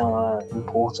each encounter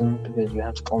important because you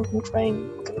have to concentrate,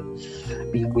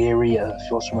 be weary of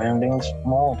your surroundings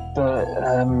more. But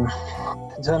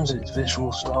in terms of its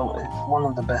visual style, it's one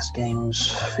of the best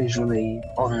games visually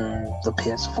on the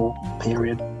PS4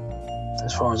 period,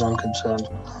 as far as I'm concerned.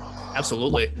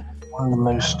 Absolutely. One of the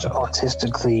most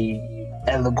artistically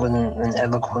eloquent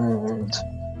and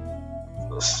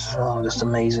just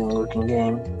amazing looking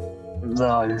game that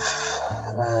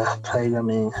I've played. I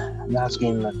mean, last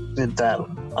game that did that,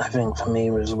 I think, for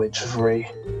me was Witcher 3.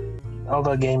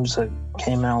 Other games that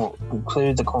came out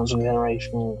include the console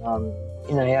generation.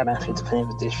 You had Mafia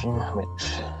Definitive Edition,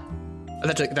 which...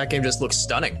 That game just looks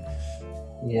stunning.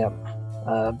 Yeah.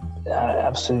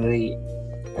 Absolutely.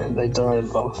 They've done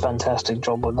a fantastic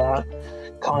job with that.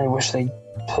 Kind of wish they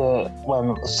put,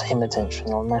 not the same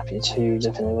attention on Mafia 2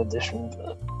 Definitive Edition,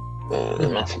 but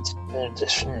Mafia Definitive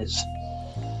Edition is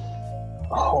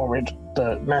horrid,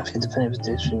 but Mafia Definitive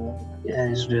Edition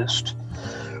is just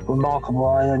remarkable.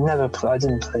 I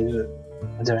didn't play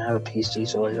I don't have a PC,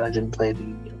 so I didn't play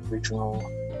the original,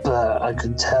 but I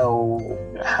could tell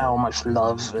how much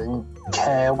love and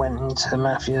care went into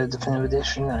Mafia Definitive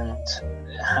Edition and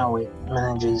how it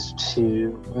manages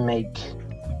to make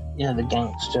the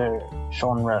gangster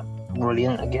genre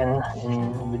brilliant again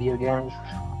in video games.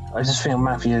 I just think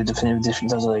Mafia Definitive Edition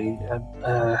does a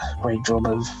great job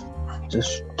of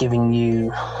just giving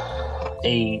you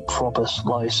a proper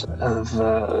slice of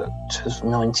just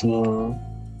 19.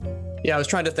 Yeah, I was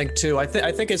trying to think too. I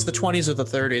think it's the 20s or the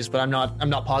 30s, but I'm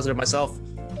not positive myself.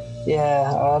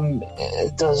 Yeah,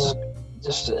 it does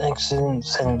just an excellent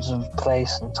sense of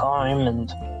place and time, and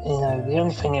the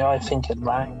only thing I think it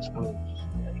lacked was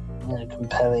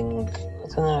compelling. I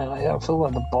don't know. I feel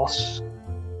like the boss,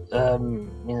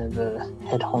 the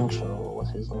head honcho, or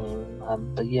what's his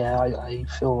name. But yeah, I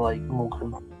feel like more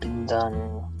could have been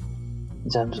done in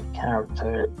terms of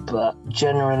character. But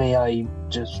generally,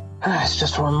 it's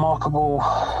just a remarkable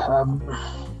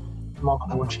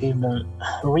achievement.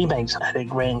 Remakes had it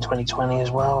great in 2020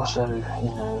 as well, so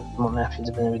Mafia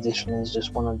Definitive Edition is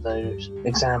just one of those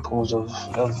examples of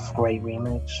great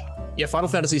remakes. Yeah, Final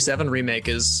Fantasy VII Remake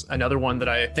is another one that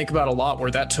I think about a lot, where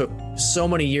that took so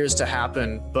many years to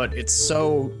happen, but it's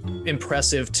so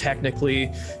impressive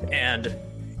technically and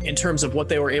in terms of what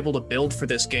they were able to build for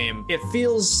this game. It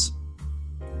feels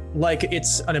like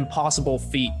it's an impossible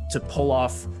feat to pull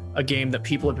off a game that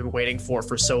people have been waiting for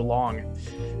so long.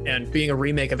 And being a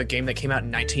remake of a game that came out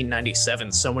in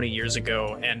 1997, so many years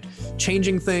ago, and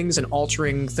changing things and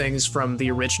altering things from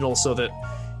the original so that,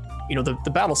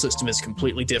 the battle system is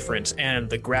completely different and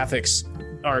the graphics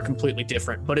are completely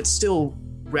different, but it's still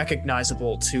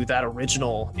recognizable to that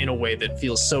original in a way that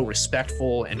feels so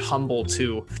respectful and humble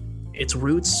to its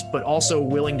roots, but also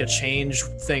willing to change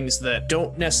things that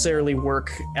don't necessarily work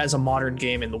as a modern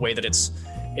game in the way that it's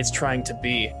trying to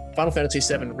be. Final Fantasy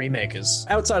VII Remake is,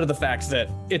 outside of the fact that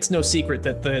it's no secret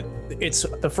that it's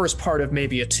the first part of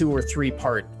maybe a 2 or 3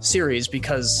 part series,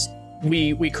 because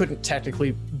we couldn't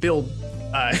technically build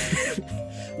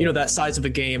that size of a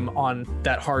game on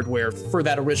that hardware for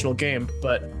that original game.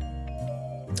 But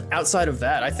outside of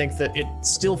that, I think that it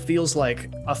still feels like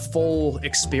a full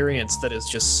experience that is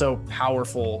just so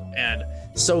powerful and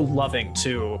so loving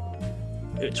to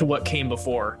what came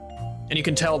before. And you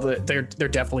can tell that they're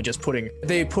definitely just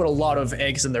they put a lot of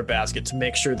eggs in their basket to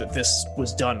make sure that this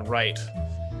was done right.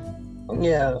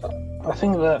 Yeah, I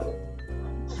think that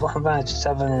Final Fantasy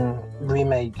VII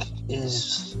Remake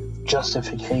is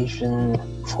justification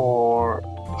for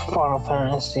Final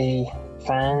Fantasy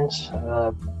fans.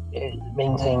 It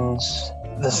maintains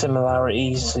the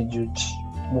similarities that you'd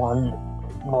want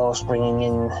whilst bringing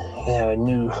in a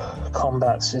new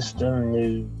combat system,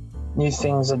 new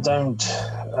things that don't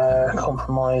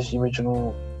compromise the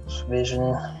original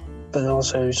vision, but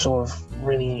also sort of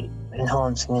really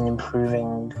enhancing and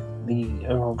improving the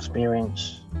overall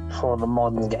experience for the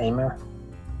modern gamer.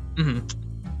 Mm-hmm.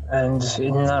 And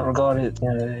in that regard, it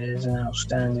is an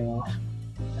outstanding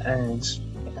and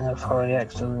a thoroughly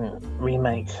excellent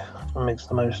remake. It makes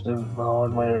the most of the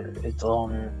hardware it's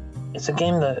on. It's a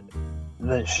game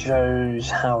that shows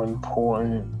how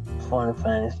important Final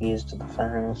Fantasy is to the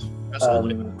fans.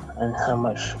 Absolutely. And how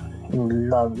much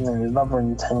love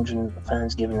and attention the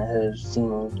fans given it has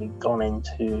seemingly gone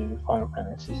into Final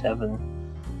Fantasy VII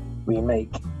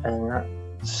Remake, and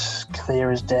that's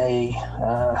clear as day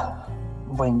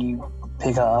when you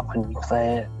pick it up and you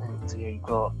play it, and you've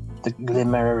got the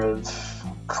glimmer of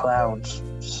Cloud's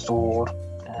sword,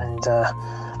 and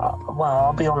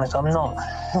I'll be honest, I'm not.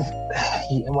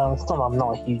 Well, it's not. I'm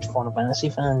not a huge Final Fantasy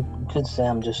fan. You could say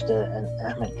I'm just an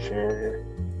amateur.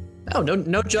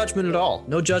 No judgment at all.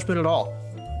 No judgment at all.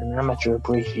 An amateur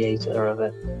appreciator of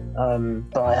it.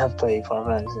 But I have played Final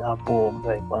Fantasy. I bought and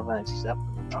played Final Fantasy VII.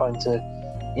 I'm trying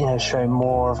to, show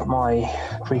more of my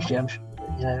appreciation.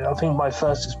 I think my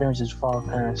first experience is Final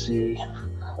Fantasy,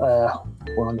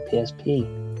 on the PSP.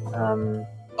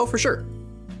 Oh, for sure.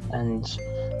 And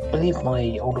I believe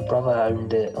my older brother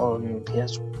owned it on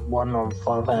PS1 on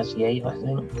Final Fantasy VIII, I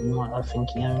think. I think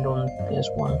he owned on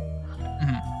PS1.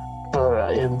 Mm-hmm.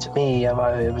 But to me, it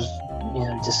was,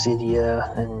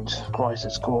 Dissidia and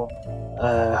Crisis Core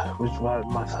was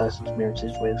my first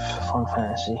experiences with Final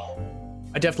Fantasy.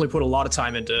 I definitely put a lot of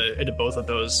time into both of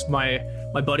those. My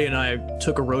buddy and I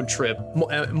took a road trip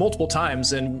multiple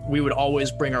times, and we would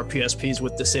always bring our PSPs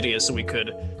with Dissidia so we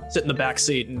could sit in the back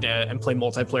seat and play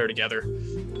multiplayer together.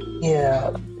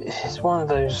 Yeah, it's one of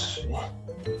those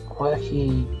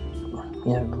quirky,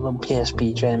 little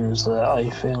PSP gems that I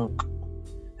think.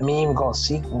 I mean, even got a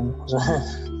sequel.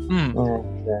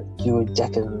 The Pure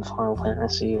Decadent Final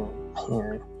Fantasy,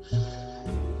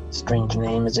 strange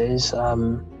name as it is.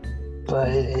 But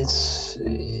it's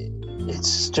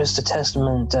just a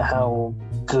testament to how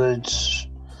good,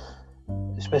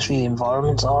 especially the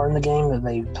environments are in the game, that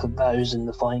they put those in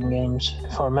the fighting games.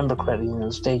 If I remember correctly,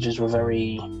 the stages were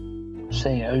very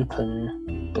say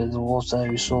open, but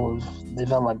also sort of they've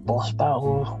had like boss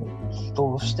battle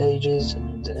sort of stages,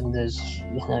 and there's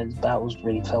the battles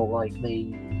really felt like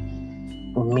they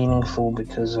were meaningful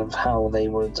because of how they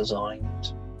were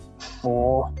designed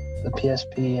for the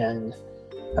PSP, and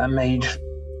that made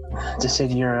the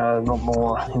city era a lot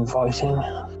more inviting.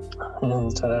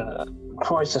 And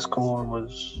Crisis Core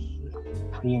was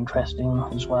pretty interesting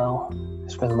as well.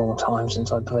 It's been a long time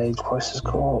since I played Crisis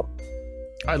Core.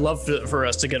 I'd love for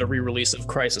us to get a re-release of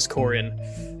Crisis Core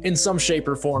in some shape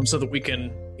or form, so that we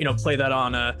can play that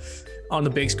on the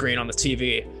big screen on the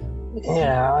TV.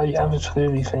 Yeah, I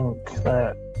absolutely think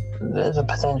that there's a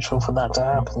potential for that to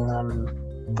happen.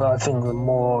 But I think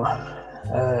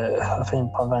I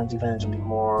think Final Fantasy fans will be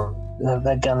more.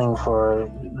 They're gunning for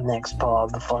the next part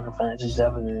of the Final Fantasy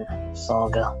VII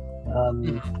saga,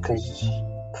 because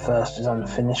the first is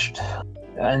unfinished.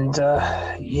 And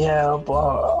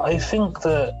well, I think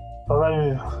that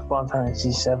although Final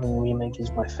Fantasy VII Remake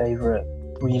is my favourite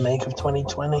remake of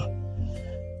 2020,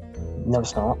 no,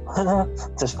 it's not.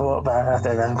 Just thought about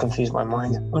that and confused my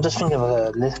mind. I'm just thinking of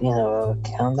a list, a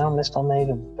countdown list I made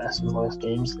of best and worst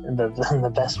games, and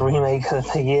the best remake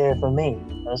of the year for me,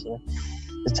 personally.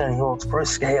 The Tony Hawk's Pro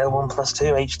Skater 1+2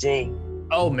 HD.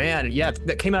 Oh man, yeah,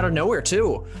 that came out of nowhere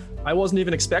too. I wasn't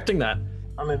even expecting that.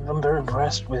 I'm very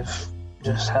impressed with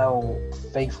just how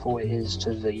faithful it is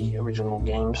to the original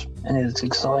games, and it's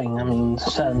exciting.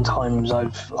 Certain times I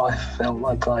felt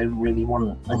like I really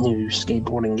want a new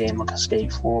skateboarding game, like a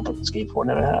Skate 4, but Skate 4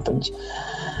 never happens.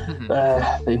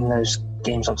 Even those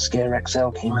games like Scare XL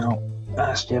came out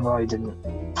last year, but I didn't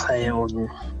play it, or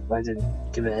I didn't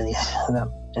give it any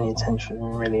attention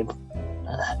really.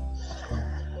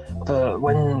 But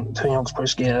when Tony Hawk's Pro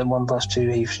Skater 1+2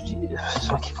 HD,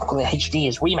 so I keep calling it HD,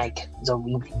 is remake. It's a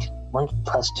remake.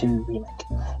 1+2 remake.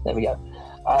 There we go.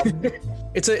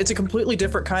 It's a completely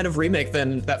different kind of remake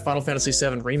than that Final Fantasy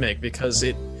VII remake, because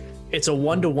it's a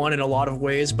one-to-one in a lot of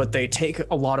ways, but they take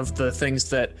a lot of the things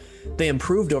that they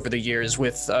improved over the years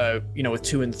with with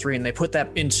 2 and 3, and they put that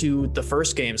into the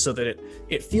first game so that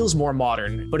it feels more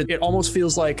modern, but it almost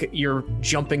feels like you're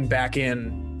jumping back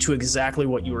in to exactly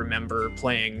what you remember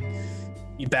playing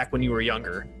back when you were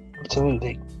younger.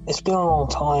 Absolutely. It's been a long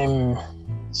time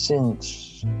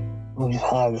since we've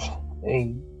had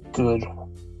a good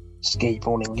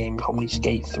skateboarding game, probably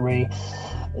Skate 3.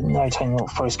 No, Tony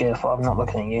Hawk's Pro Skater 5, I'm not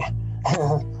looking at you.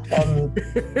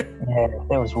 Yeah,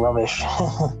 that was rubbish.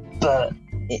 But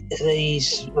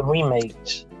the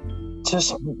remakes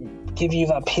just give you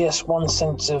that PS1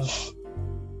 sense of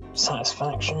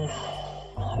satisfaction,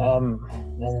 and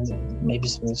maybe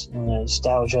some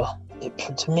nostalgia.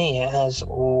 To me, it has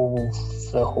all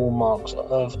the hallmarks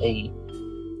of a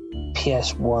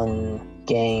PS1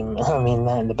 game.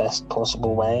 That in the best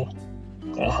possible way.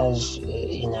 It has,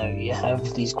 you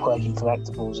have these quirky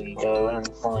collectibles that you go around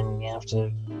and find. You have to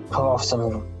pull off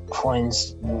some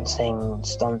quite insane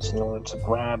stunts in order to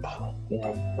grab, the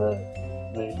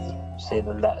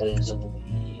letters and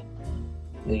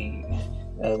the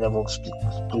level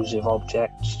exclusive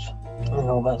objects and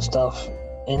all that stuff.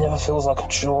 It never feels like a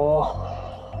chore,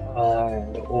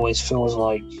 and it always feels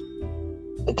like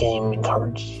the game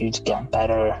encourages you to get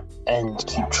better and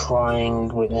keep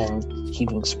trying and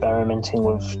keep experimenting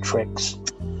with tricks,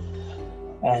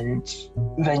 and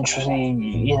eventually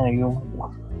you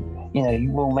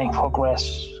will make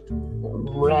progress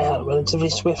relatively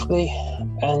swiftly,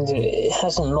 and it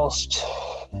hasn't lost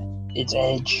its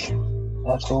edge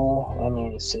at all.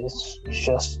 It's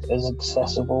just as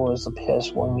accessible as the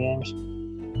PS1 games,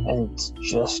 and it's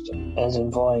just as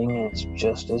inviting, and it's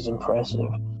just as impressive.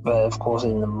 But of course,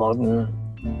 in the modern,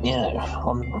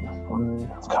 on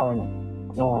current,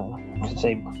 I could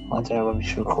say, I don't know whether we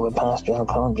should call it past gen or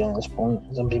current gen at this point.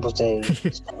 Some people say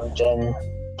it's current gen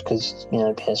because,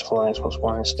 PS4 and Xbox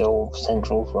One is still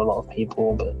central for a lot of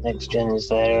people, but next gen is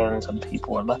there, and some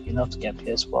people are lucky enough to get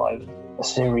PS5. A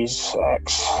Series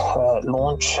X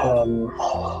launch, as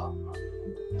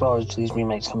far as these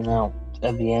remakes coming out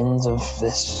at the end of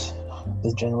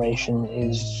the generation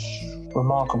is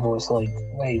remarkable. It's like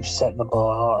they've set the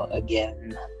bar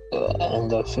again,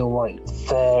 and I feel like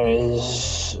there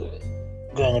is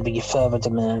going to be further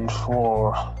demand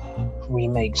for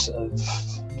remakes of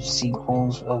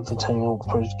sequels of the Tony Hawk's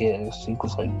Pro Skater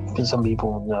sequels. Like, some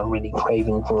people are really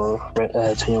craving for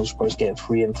Tony Hawk's Pro Skater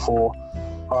 3 and 4.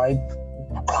 I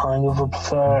kind of would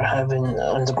prefer having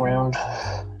Underground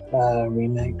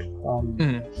remake.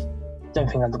 Don't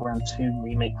think Underground 2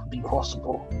 remake would be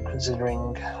possible,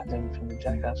 considering I don't think the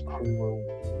Jackass crew will.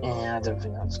 Yeah, I don't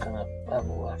think that's gonna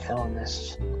ever work out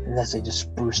unless they just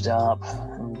spruced it up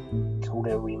and called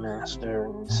it a remaster,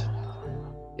 and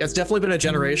It's definitely been a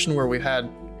generation where we've had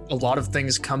a lot of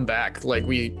things come back. Like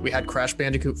we had Crash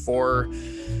Bandicoot 4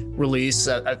 release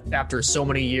after so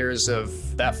many years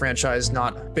of that franchise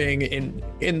not being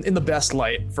in the best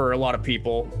light for a lot of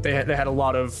people. They had a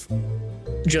lot of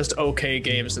just okay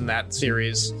games in that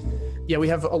series. Yeah, we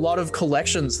have a lot of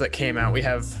collections that came out. We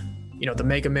have, the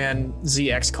Mega Man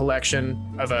ZX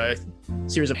collection of a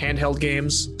series of handheld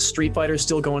games. Street Fighter's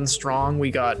still going strong.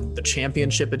 We got the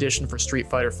Championship Edition for Street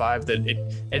Fighter V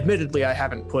that admittedly I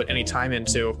haven't put any time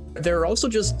into. There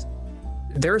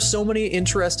are so many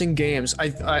interesting games.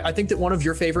 I think that one of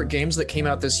your favorite games that came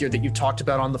out this year that you talked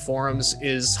about on the forums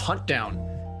is Huntdown.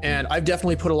 And I've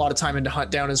definitely put a lot of time into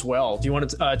Huntdown as well. Do you want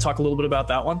to talk a little bit about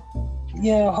that one?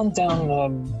 Yeah,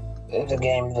 Huntdown is a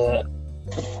game that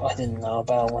I didn't know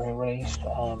about when it released.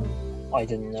 I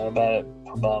didn't know about it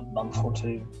for about a month or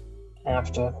two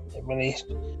after it released.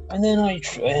 And then I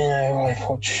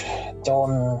watched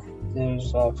Don.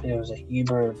 There was a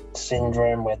Hubert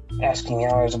syndrome with asking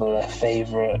ours about their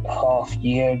favourite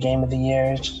half-year game of the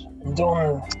years. And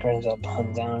Don brings up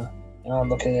Huntdown, and I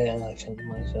look at it and I think to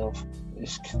myself,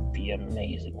 this could be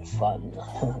amazing fun,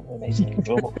 amazing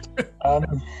enjoyable.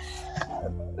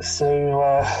 So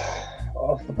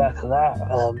off the back of that,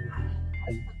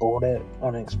 I bought it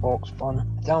on Xbox One,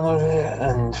 downloaded it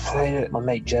and played it. My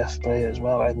mate Jeff played it as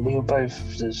well, and we were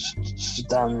both just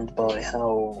stunned by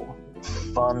how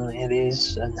fun it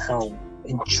is and how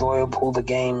enjoyable the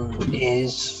game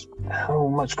is, how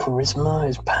much charisma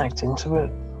is packed into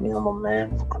it. I'm a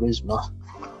man for charisma.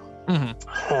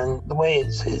 Mm-hmm. And the way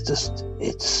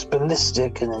it's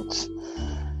ballistic and it's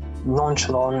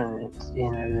nonchalant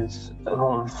and there's a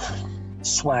lot of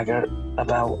swagger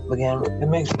about the game. It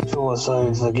makes me feel as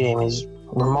though the game is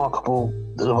remarkable,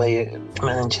 the way it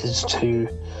manages to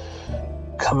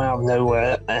come out of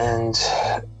nowhere and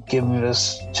give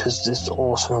us just this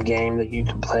awesome game that you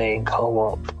can play in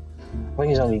co-op. I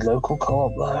think it's only local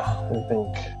co-op though, I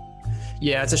think.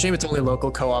 Yeah, it's a shame it's only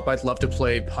local co-op. I'd love to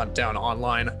play Huntdown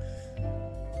online.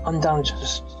 Huntdown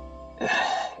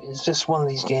it's just one of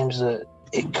these games that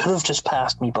it could have just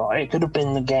passed me by. It could have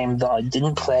been the game that I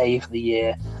didn't play for the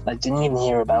year, I didn't even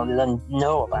hear about it and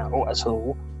know about at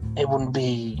all. It wouldn't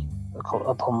be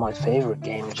upon my favourite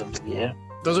games of the year.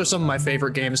 Those are some of my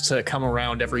favorite games to come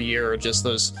around every year, just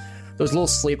those little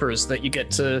sleepers that you get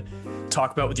to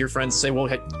talk about with your friends. Say, well,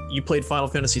 you played Final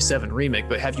Fantasy VII Remake,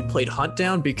 but have you played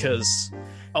Huntdown? Because,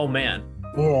 oh man.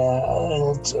 Yeah,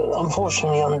 and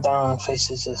unfortunately Huntdown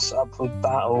faces this upward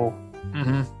battle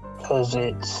because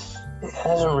it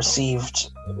hasn't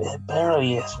received, it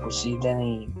barely has received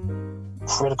any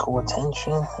critical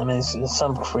attention. I mean, there's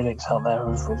some critics out there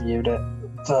who've reviewed it,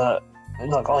 but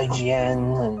like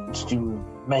IGN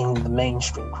and mainly the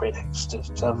mainstream critics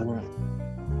just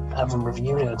haven't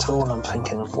reviewed it at all. And I'm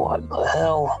thinking, what the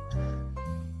hell?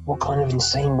 What kind of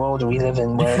insane world do we live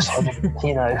in where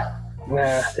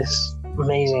where this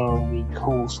amazingly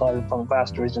cool Cyberpunk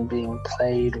Vasta isn't being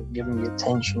played or given the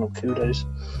attention or kudos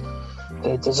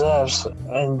that it deserves?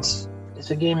 And it's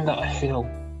a game that I feel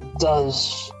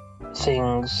does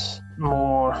things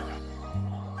more.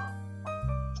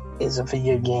 It's a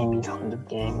video gamey kind of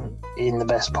game in the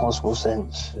best possible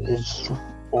sense. It's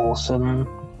awesome.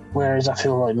 Whereas I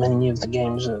feel like many of the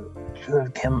games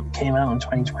that came out in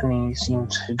 2020 seem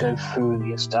to go through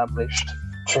the established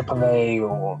AAA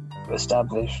or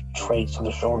established traits of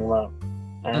the genre.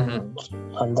 And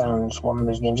Huntdown's one of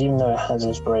those games, even though it has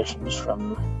inspirations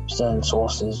from certain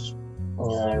sources,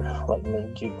 like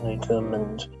Duke Nukem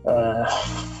and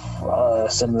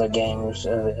similar games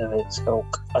of its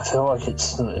ilk. I feel like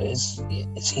it's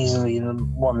easily the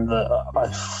one that I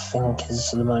think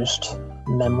is the most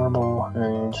memorable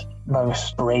and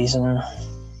most brazen,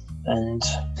 and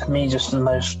to me just the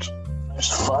most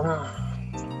fun.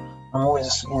 I'm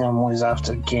always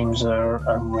after games that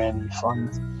are really fun.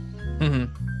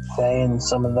 And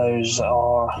some of those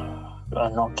are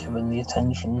not given the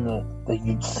attention that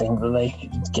you'd think that they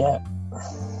could get.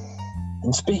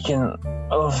 And speaking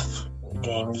of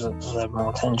games that deserve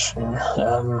more attention,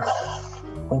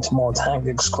 Wintermore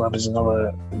Tactics Club is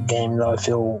another game that I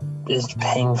feel is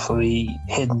painfully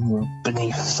hidden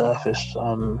beneath the surface.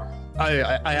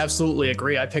 I absolutely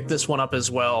agree. I picked this one up as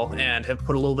well and have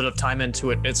put a little bit of time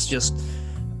into it.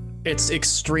 It's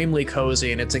extremely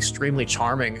cozy and it's extremely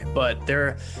charming, but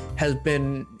there has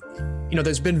been,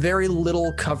 there's been very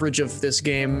little coverage of this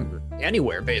game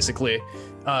anywhere, basically.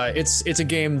 It's a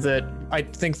game that I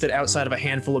think that outside of a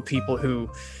handful of people who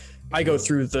I go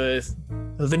through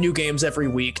the new games every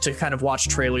week to kind of watch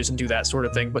trailers and do that sort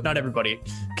of thing, but not everybody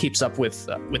keeps up with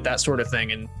that sort of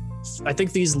thing. And I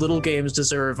think these little games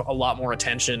deserve a lot more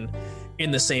attention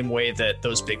in the same way that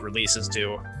those big releases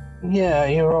do. Yeah,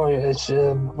 you're right. It's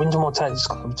Wintermore Tactics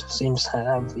Club seems to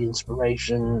have the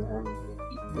inspiration and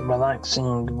the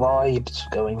relaxing vibes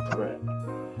going for it.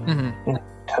 Mm-hmm.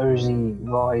 Cozy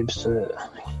vibes to it.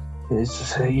 It's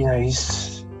just,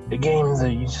 it's a game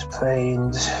that you just play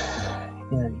and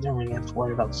you don't really have to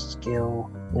worry about skill.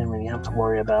 You don't really have to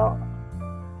worry about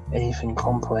anything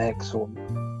complex or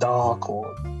dark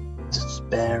or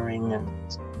despairing and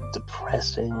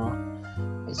depressing.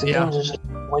 It's a game that just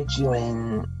invites you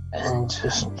in and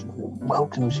just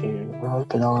welcomes you with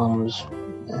open arms.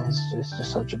 And it's just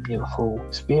such a beautiful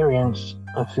experience.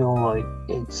 I feel like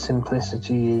its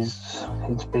simplicity is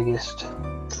its biggest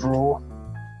draw.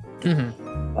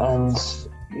 Mm-hmm. And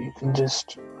you can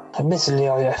just... Admittedly,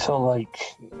 I felt like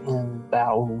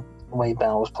the way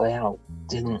battles play out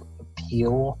didn't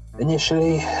appeal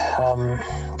initially,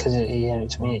 because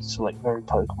to me it's like very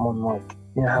Pokemon-like.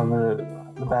 You know how the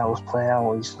battles play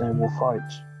out, these snowball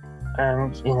fights,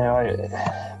 and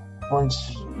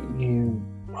once you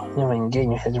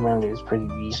getting your head around it is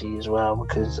pretty easy as well,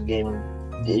 because the game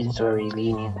is very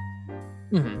lenient.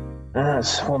 Mm-hmm. And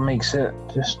that's what makes it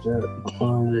just a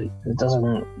game that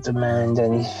doesn't demand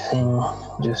anything,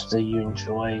 just that you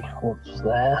enjoy what's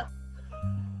there.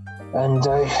 And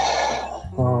I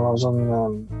was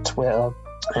on Twitter,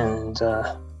 and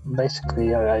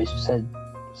basically I said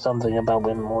something about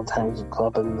Wintermore Tactics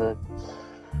Club, and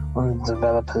one of the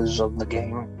developers of the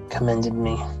game commended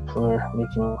me for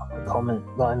making a comment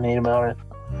that I made about it.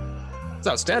 It's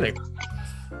outstanding.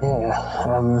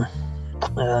 Yeah,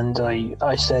 and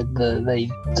I said that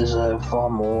they deserve far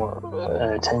more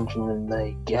attention than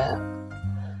they get.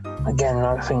 Again,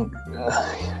 I think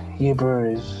Huber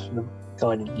is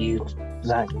guided you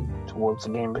exactly towards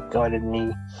the game, but guided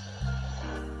me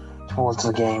towards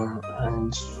the game,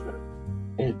 and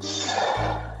it's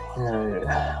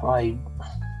I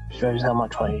shows how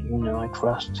much I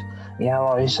trust the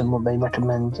allies and what they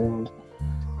recommend, and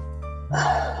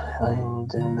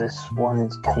in this one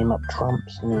it came up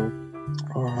trumps, and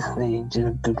they did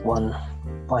a good one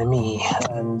by me,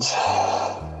 and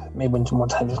made Wintermore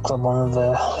Tactics Club one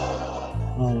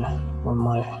of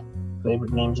my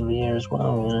favorite games of the year as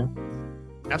well.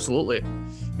 Absolutely.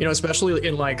 Especially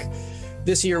in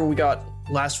this year we got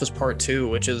Last of Us Part 2,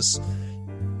 which is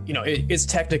it's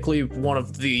technically one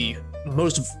of the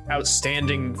most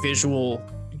outstanding visual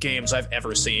games I've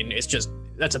ever seen.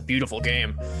 That's a beautiful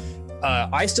game.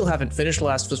 I still haven't finished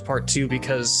Last of Us Part 2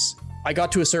 because I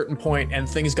got to a certain point and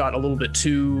things got a little bit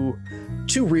too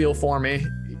real for me.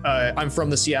 I'm from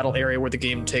the Seattle area where the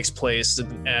game takes place,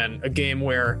 and a game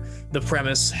where the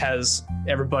premise has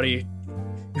everybody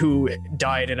who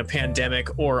died in a pandemic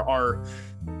or are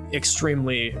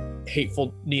extremely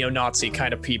hateful neo-Nazi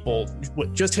kind of people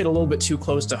just hit a little bit too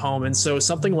close to home. And so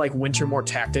something like Wintermore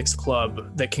Tactics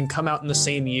Club that can come out in the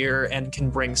same year and can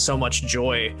bring so much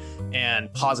joy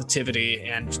and positivity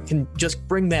and can just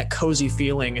bring that cozy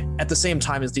feeling at the same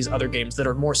time as these other games that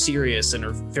are more serious and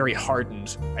are very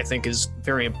hardened, I think is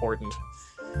very important.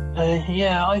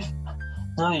 Now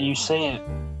that you say it,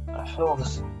 I feel the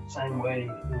same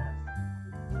way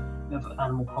with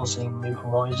Animal Crossing New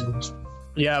Horizons.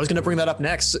 Yeah, I was going to bring that up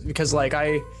next because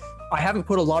I haven't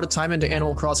put a lot of time into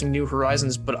Animal Crossing New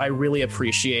Horizons, but I really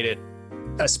appreciate it,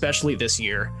 especially this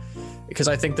year, because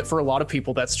I think that for a lot of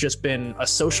people that's just been a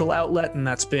social outlet, and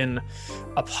that's been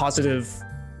a positive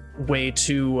way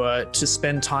to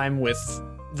spend time with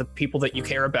the people that you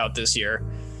care about this year.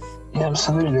 Yeah,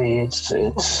 absolutely. It's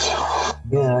a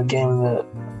game that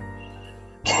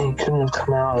couldn't have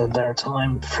come out at a better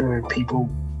time for people.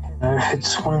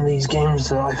 It's one of these games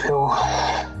that I feel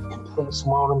can put a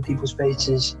smile on people's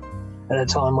faces at a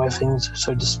time where things are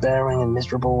so despairing and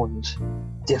miserable and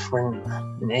different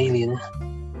and alien.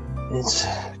 It's,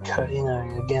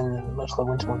 again, much like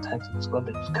Wintermore Tactics Club,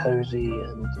 it's cozy,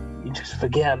 and you just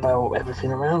forget about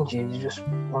everything around you. You just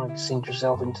want to sink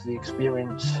yourself into the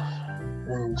experience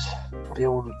and be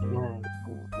able to,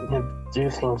 do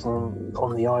things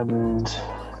on the island.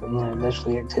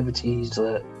 Leisurely activities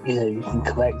that you can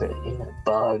collect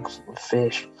bugs and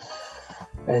fish,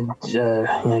 and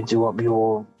do up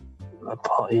your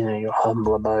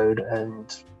humble abode,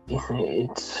 and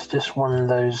it's just one of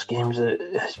those games that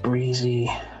is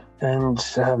breezy and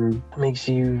makes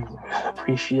you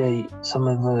appreciate some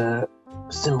of the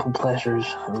simple pleasures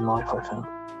in life, I think.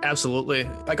 Absolutely.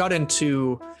 I got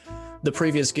into the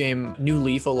previous game, New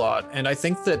Leaf, a lot, and I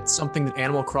think that something that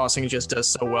Animal Crossing just does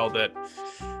so well that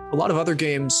a lot of other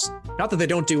games, not that they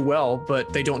don't do well,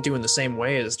 but they don't do in the same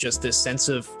way, is just this sense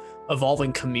of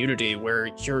evolving community where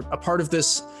you're a part of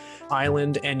this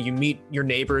island and you meet your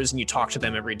neighbors and you talk to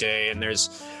them every day, and there's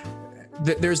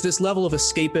this level of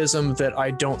escapism that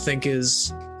I don't think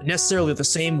is necessarily the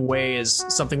same way as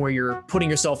something where you're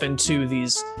putting yourself into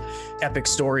these epic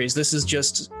stories. This is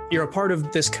just, you're a part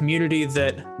of this community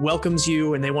that welcomes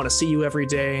you and they want to see you every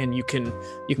day, and you can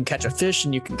catch a fish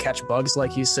and you can catch bugs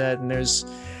like you said, and it's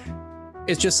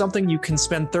just something you can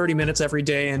spend 30 minutes every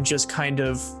day and just kind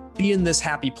of be in this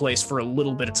happy place for a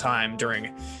little bit of time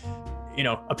during,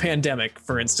 a pandemic,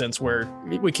 for instance, where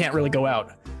we can't really go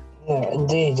out. Yeah,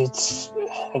 indeed. It's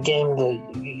a game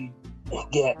that you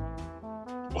get,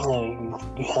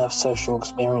 you have social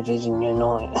experiences and you're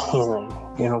not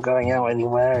going out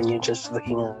anywhere and you're just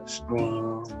looking at a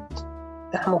screen.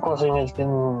 Animal Crossing has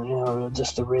been,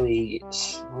 just a really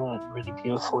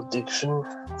beautiful addiction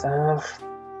to have.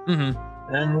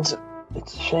 Mm-hmm. And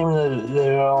it's a shame that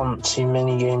there aren't too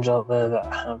many games out there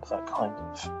that have that kind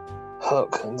of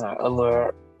hook and that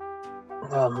allure.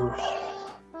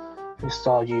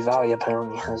 Stardew Valley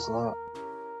apparently has that.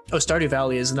 Oh, Stardew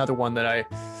Valley is another one that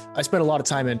I spent a lot of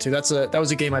time into. That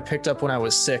was a game I picked up when I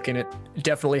was sick, and it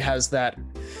definitely has that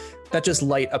just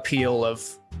light appeal of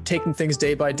taking things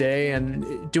day by day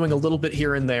and doing a little bit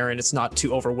here and there, and it's not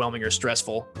too overwhelming or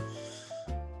stressful.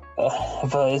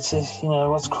 But it's just,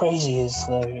 what's crazy is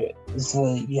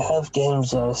that you have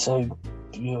games that are so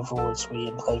beautiful and sweet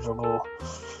and pleasurable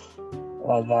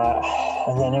like that,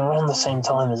 and then around the same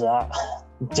time as that,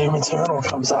 Doom Eternal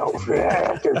comes out.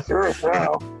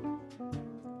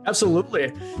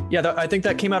 Absolutely. Yeah, I think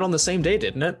that came out on the same day,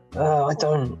 didn't it? I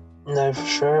don't know for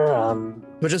sure.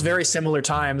 But just very similar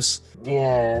times.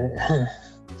 Yeah.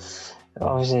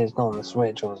 Obviously, it's not on the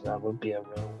Switch, or that would be a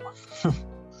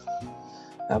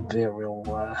real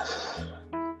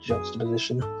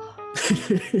juxtaposition.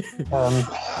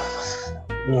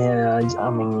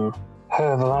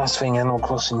 The last thing Animal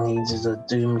Crossing needs is a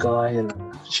Doom guy and a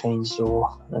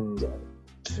chainsaw and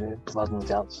blood and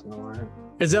guts and all that.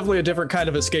 It's definitely a different kind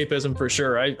of escapism for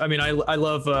sure. I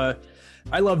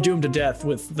love Doom to death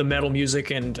with the metal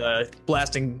music and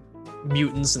blasting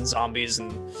mutants and zombies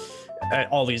and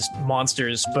all these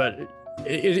monsters, but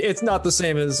it's not the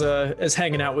same as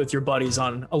hanging out with your buddies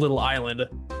on a little island.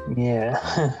 Yeah.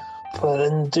 But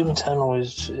then Doom Eternal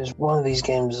is one of these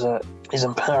games that is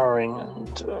empowering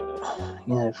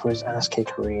and, for its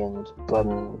ass-kickery and blood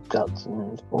and guts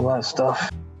and all that stuff.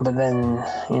 But then,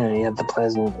 you have the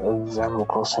pleasant of Animal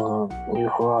Crossing New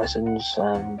Horizons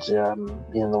and,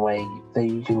 the way that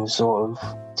you can sort of,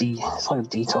 it's like a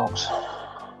detox.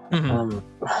 Mm-hmm.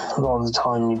 A lot of the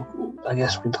time, I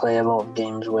guess we play a lot of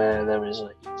games where there is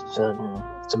a certain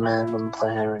demand on the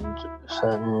player and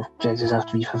certain objectives have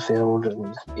to be fulfilled,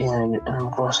 and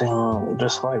Animal Crossing,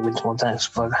 just like Winterborn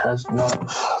Taxify, has not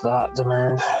that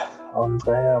demand on the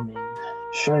player.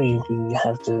 Sure, you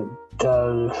have to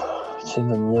go to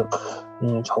the Nook,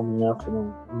 Top Nook,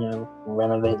 and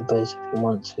renovate the place if you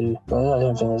want to, but I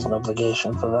don't think there's an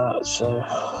obligation for that, so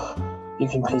you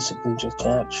can basically just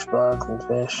catch bugs and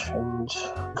fish and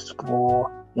explore,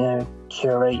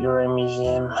 curate your own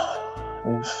museum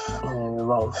with a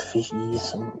lot of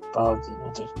fishies and bugs.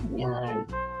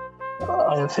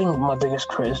 I think my biggest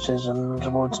criticism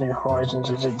towards New Horizons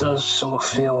is it does sort of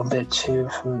feel a bit too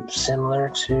similar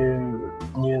to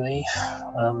New Leaf.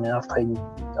 I've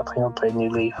played New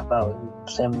Leaf about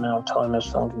the same amount of time as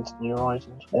sunk into New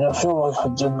Horizons, and I feel like I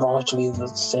did largely the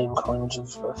same kinds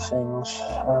of things.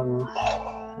 And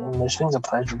those things are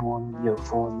pleasurable and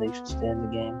beautiful, and they should stay in the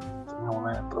game and all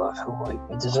that. But I feel like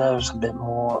it deserves a bit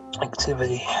more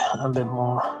activity, a bit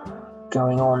more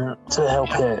going on to help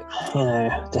it,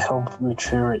 to help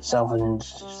mature itself and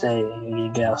say,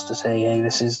 get us to say, hey,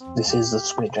 this is the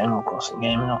Switch Animal Crossing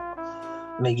game, not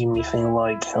making me feel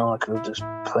like, I could have just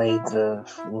played the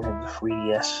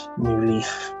 3DS New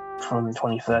Leaf from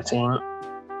 2013.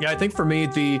 Yeah, I think for me,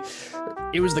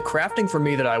 it was the crafting for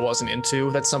me that I wasn't into.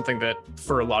 That's something that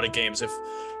for a lot of games, if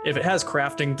it has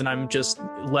crafting, then I'm just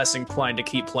less inclined to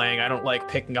keep playing. I don't like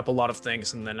picking up a lot of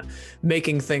things and then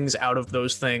making things out of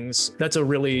those things. That's a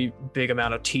really big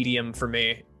amount of tedium for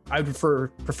me. I prefer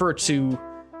to,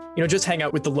 just hang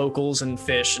out with the locals and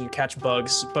fish and catch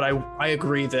bugs. But I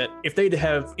agree that if they'd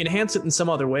have enhanced it in some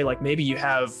other way, like maybe you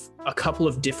have a couple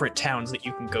of different towns that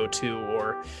you can go to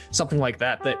or something like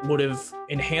that would have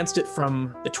enhanced it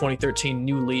from the 2013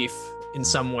 New Leaf in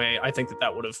some way, I think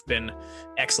that would have been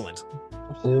excellent.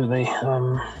 Absolutely. I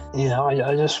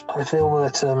feel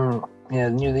that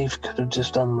New Leaf could have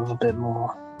just done with a bit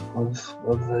more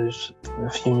of those, a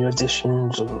few new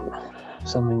additions or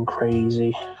something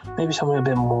crazy. Maybe something a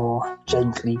bit more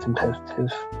gently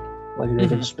competitive, like a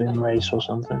bit of Spoon Race or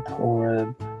something,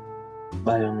 or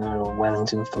I don't know,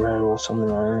 Wellington Thread or something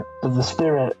like that. But the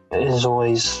spirit is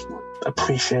always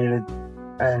appreciated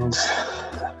and,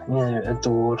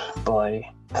 adored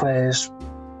by players,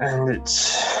 and it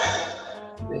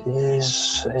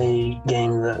is a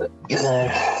game that,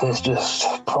 is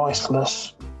just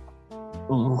priceless.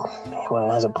 Well,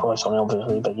 it has a price on it,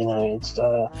 obviously, but, it's...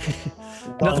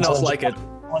 Nothing else like it.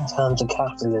 In terms of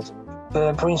capitalism.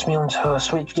 But it brings me on to a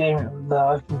Switch game that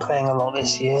I've been playing a lot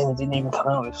this year, and it didn't even come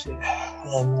out this year.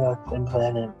 And I've been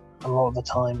playing it a lot of the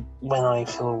time when I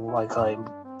feel like I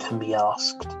can be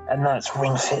asked, and that's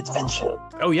Ring Fit Adventure.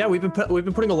 Oh yeah, we've been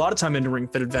putting a lot of time into Ring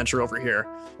Fit Adventure over here.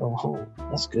 Oh,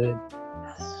 that's good.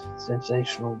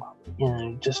 Sensational.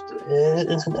 Just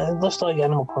like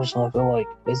Animal Crossing, I feel like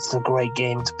it's a great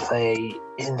game to play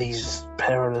in these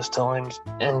perilous times,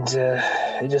 and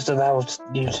it just allows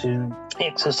you to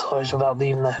exercise without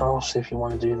leaving the house if you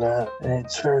want to do that, and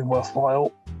it's very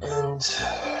worthwhile. And it's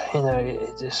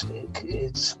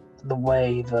the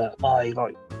way that I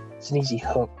like. It's an easy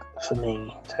hook for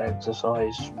me to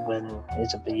exercise when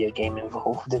there's a video game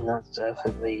involved, and that's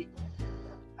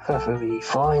perfectly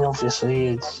fine. Obviously,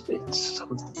 it's a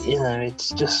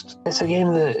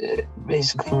game that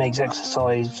basically makes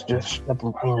exercise just a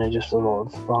lot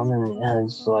of fun, and it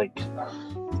has like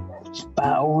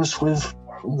battles with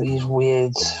these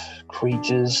weird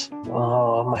creatures.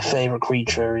 My favorite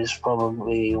creature is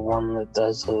probably one that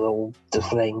does a little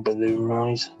deflating balloon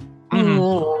noise.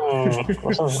 Or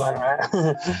something like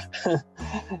that.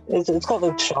 It's got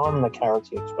the charm the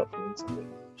character expected it to do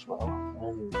as well.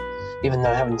 And even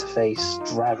though having to face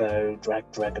Drago,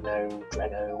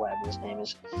 whatever his name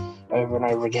is, over and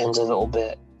over again is a little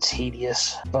bit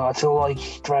tedious. But I feel like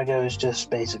Drago is just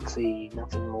basically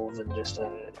nothing more than just a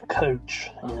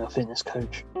coach, a fitness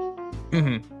coach.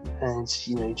 And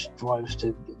he just drives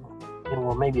to,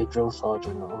 or maybe a drill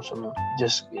sergeant or something.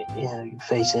 Just you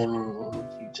face him and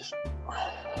you just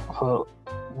put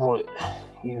what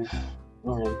you've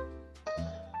Well,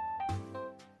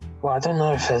 I don't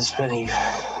know if there's any.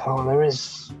 Well, there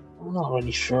is. I'm not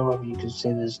really sure whether you could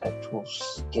say there's actual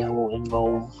skill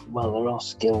involved. Well, there are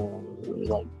skill,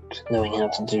 like knowing how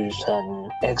to do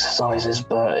certain exercises,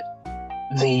 but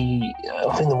I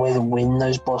think the way to win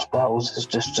those boss battles is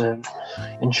just to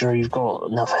ensure you've got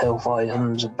enough health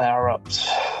items and power-ups,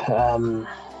 and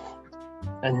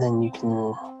then you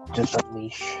can just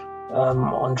unleash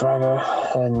on Drago,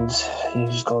 and you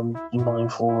just got to be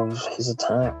mindful of his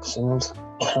attacks and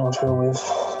counter with,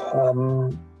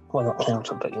 well, not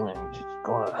counter, but you just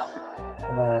got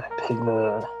to pick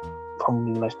the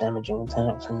probably most damaging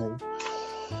attacks, and then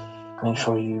make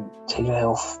sure you take your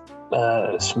health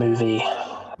smoothie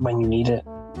when you need it.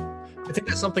 I think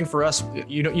that's something for us.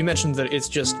 You mentioned that it's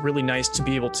just really nice to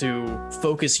be able to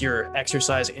focus your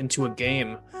exercise into a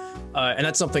game, and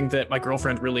that's something that my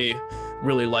girlfriend really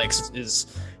likes. Is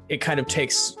it kind of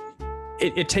takes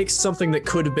it takes something that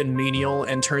could have been menial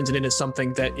and turns it into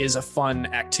something that is a fun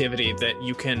activity that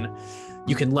you can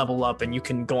level up and you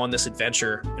can go on this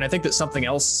adventure. And I think that something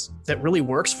else that really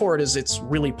works for it is it's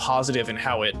really positive in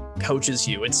how it coaches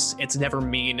you. It's never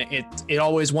mean. It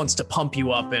always wants to pump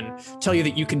you up and tell you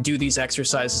that you can do these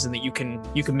exercises and that you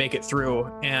can make it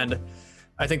through. And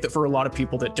I think that for a lot of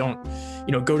people that don't,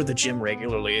 go to the gym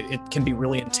regularly, it can be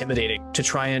really intimidating to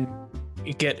try and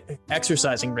get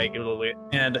exercising regularly.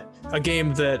 And a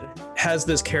game that has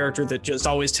this character that just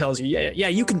always tells you, yeah,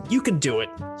 you can do it.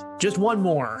 Just one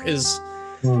more is.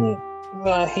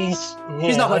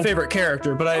 He's not my favorite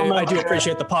character, but I do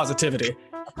appreciate the positivity.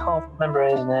 I can't remember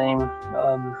his name,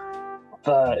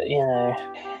 but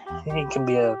he can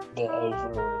be a bit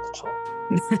over the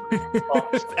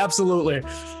top. Absolutely.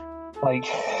 Like,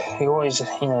 you always, at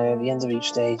the end of each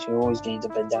stage, you always need to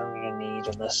bend down on your knees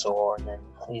on the saw, and then,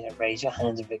 raise your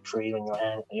hands in victory when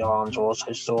your arms are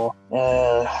also sore.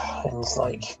 And it's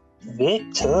like,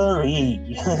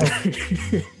 victory!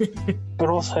 But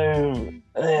also,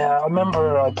 I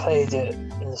remember I played it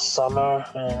in the summer,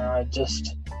 and I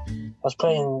was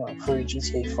playing through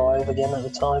GTA 5 again at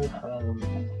the time,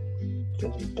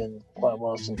 because it's been quite a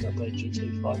while since I played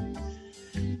GTA 5.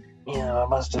 I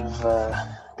must have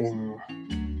been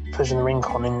pushing the ring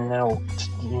con in and out,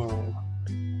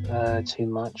 too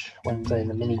much when playing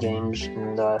the mini games,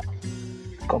 and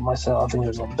got myself, I think it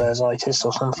was like bursitis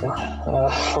or something,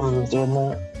 from doing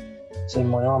that. So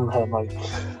my arm hurt, like,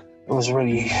 it was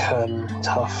really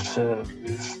tough to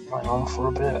move my arm for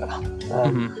a bit,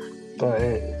 but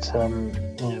it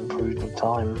improved with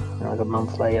time. Like a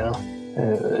month later,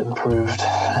 it improved,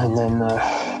 and then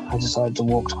I decided to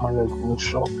walk to my local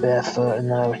shop barefoot, and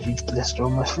a huge blister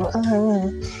on my foot.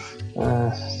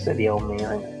 Silly old me,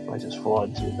 I just thought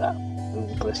I'd do that.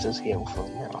 the blisters heal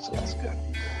fully now, so that's good.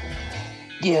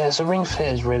 Yeah, so Ring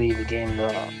Fit is really the game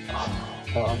that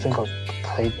I think I've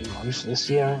played the most this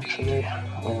year, actually.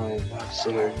 When I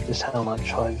consider just how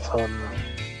much I've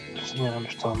just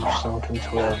sunk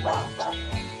into it,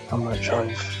 how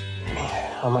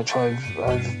much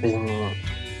I've been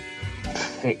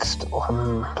fixed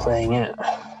on playing it.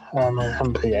 I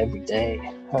haven't played it every day.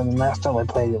 The last time I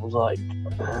played it was like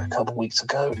a couple of weeks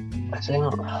ago, I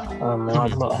think. And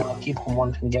I keep on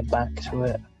wanting to get back to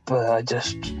it, but I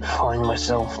just find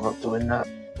myself not doing that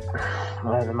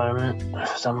at the moment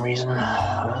for some reason.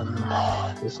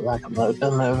 There's a lack of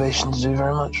motivation to do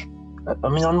very much. I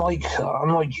mean, unlike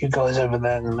you guys over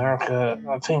there in America,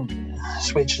 I think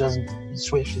Switch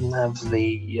didn't have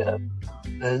the.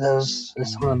 There's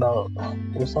something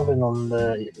on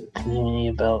the community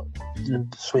about the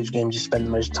Switch games you spend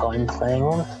the most time playing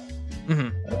on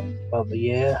about the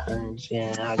year, and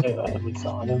yeah, I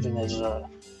don't think there's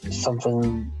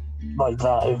something like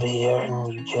that over here in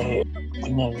the UK.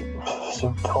 You know, so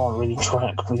we can't really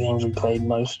track the games we played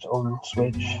most on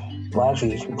Switch. Well,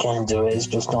 actually, if we can do it, it's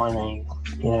just not in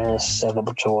a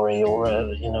celebratory or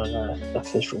in an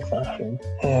official fashion.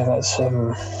 Yeah, that's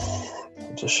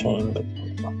it's a shame, but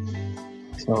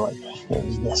it's not like it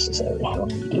was necessary.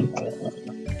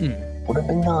 Would have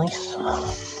been nice.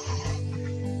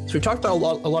 So we talked about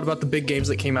a lot about the big games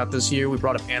that came out this year. We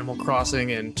brought up Animal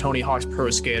Crossing and Tony Hawk's Pro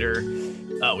Skater.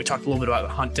 We talked a little bit about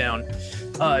Hunt Down.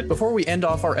 Before we end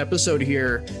off our episode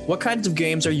here, what kinds of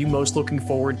games are you most looking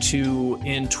forward to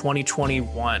in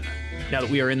 2021? Now that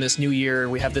we are in this new year,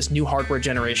 we have this new hardware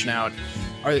generation out.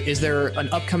 Is there an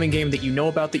upcoming game that you know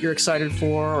about that you're excited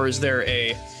for, or is there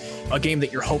a game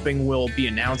that you're hoping will be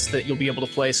announced that you'll be able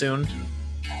to play soon?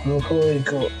 I've already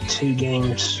got 2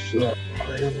 games.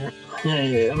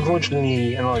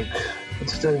 Unfortunately, I've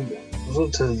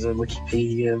looked at the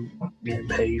Wikipedia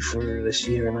page for this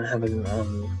year, and I haven't.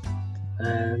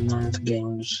 None of the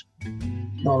games.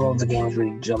 Not a lot of the games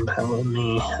really jump out at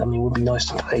me. I mean, it would be nice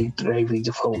to play Bravely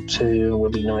Default 2. It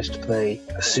would be nice to play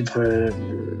Super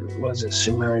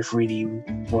Mario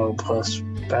 3D World plus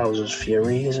Bowser's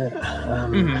Fury, is it?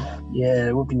 Yeah,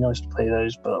 it would be nice to play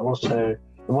those, but also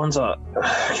the ones that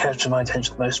capture my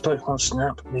attention the most, Pokemon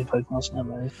Snap, new Pokemon Snap.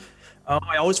 Oh,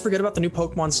 I always forget about the new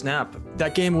Pokemon Snap.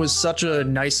 That game was such a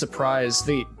nice surprise,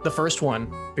 the first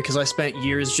one, because I spent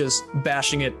years just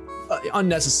bashing it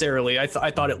unnecessarily. I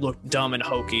thought it looked dumb and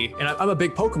hokey, and I'm a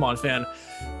big Pokemon fan,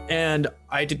 and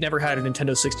I never had a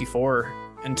Nintendo 64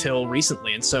 until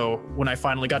recently, and so when I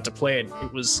finally got to play it,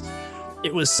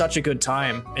 it was such a good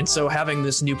time. And so having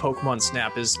this new Pokemon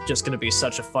Snap is just going to be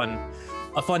such a fun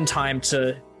time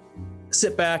to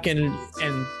sit back and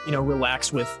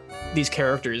relax with these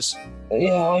characters.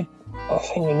 Yeah, I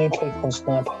think the new Pokemon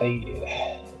Snap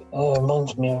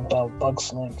reminds me about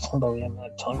Bugsnax. But we haven't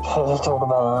had time to talk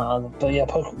about that. But yeah,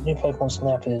 new Pokemon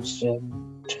Snap is it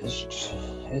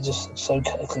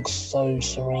looks so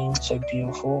serene, so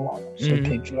beautiful, so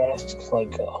picturesque. It's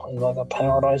like a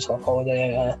paradise, like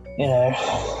holiday.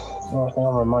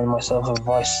 I'll remind myself of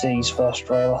Vice City's first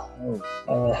trailer.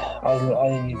 I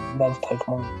love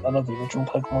Pokemon. I love the original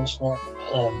Pokemon Snap.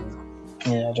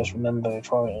 I just remember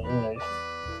trying,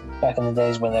 back in the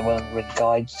days when there weren't really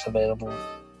guides available,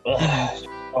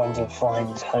 trying to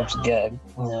find how to get,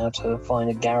 to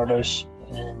find a Gyarados.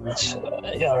 And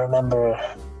I remember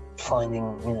finding,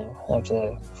 how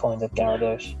to find a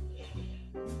Gyarados.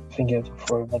 I think you have to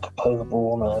throw like a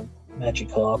Pokeball on a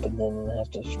Magikarp and then have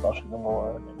to splash it in the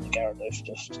water, and then the Gyarados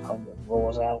just kind of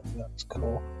roars out. That's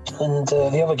cool. And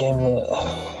the other game that,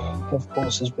 of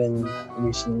course, has been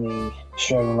recently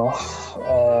shown off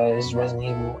is Resident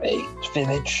Evil 8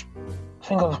 Village. I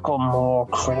think I've got more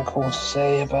critical to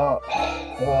say about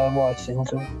what I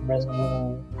think of Resident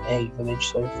Evil 8 Village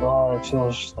so far. It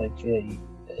feels like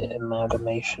an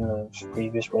amalgamation of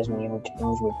previous Resident Evil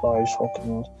games with Bioshock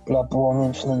and Bloodborne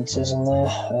influences in there,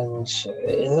 and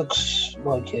it looks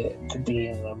like it could be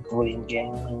a brilliant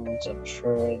game, and I'm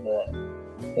sure that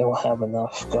it will have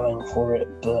enough going for it,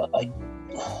 but I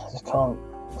can't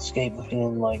escape the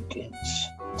feeling like it's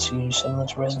too similar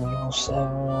to Resident Evil 7.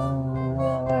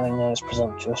 I know it's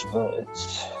presumptuous, but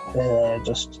it's there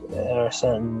are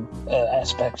certain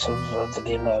aspects of the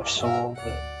game that I've saw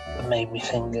that made me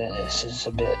think that this is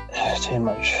a bit too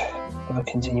much of a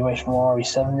continuation of what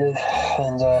RE7 did,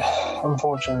 and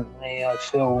unfortunately I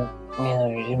feel,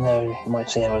 even though you might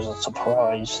say it was a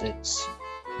surprise, it's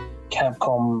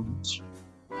Capcom's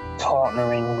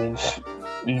partnering with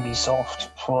Ubisoft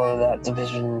for that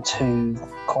Division 2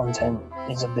 content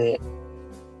is a bit...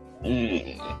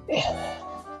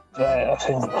 I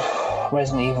think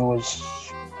Resident Evil was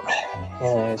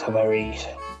it's a very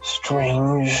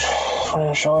strange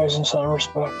franchise in some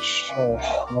respects.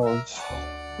 A lot of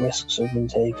risks have been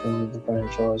taken with the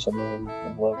franchise. Some of them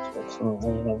have worked excellently,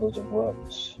 and others have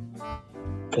worked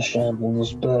for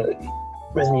shambles. But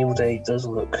Resident Evil 8 does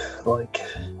look like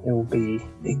it will be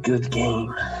a good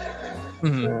game.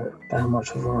 How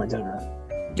much of one, I don't know.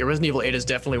 Yeah, Resident Evil 8 is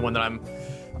definitely one that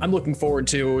I'm looking forward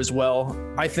to as well.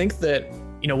 I think that,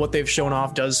 what they've shown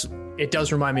off does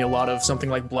remind me a lot of something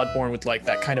like Bloodborne, with like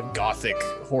that kind of gothic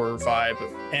horror vibe.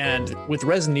 And with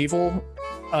Resident Evil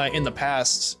in the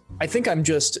past, I think I'm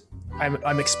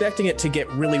expecting it to get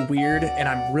really weird, and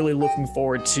I'm really looking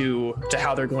forward to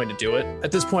how they're going to do it.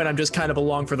 At this point, I'm just kind of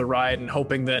along for the ride and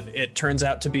hoping that it turns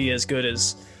out to be as good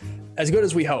as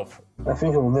we hope. I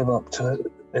think it will live up to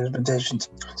expectations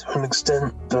to an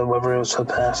extent, but whether it will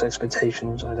surpass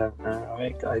expectations, I don't know.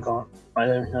 I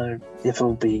don't know if it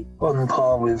will be on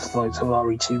par with like the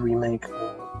RE2 remake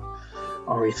or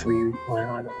RE3. Well,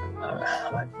 I don't know.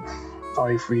 Like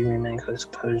RE3 remake, I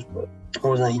suppose, but I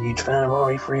wasn't a huge fan of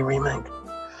RE3 remake.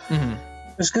 It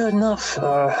was good enough.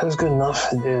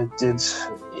 It did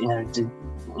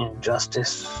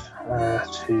justice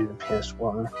to the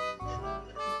PS1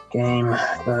 game,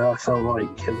 but I felt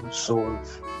like it was sort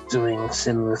of doing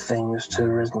similar things to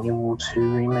Resident Evil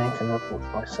 2 remake, and I thought to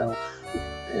myself,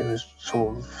 it was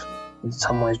sort of in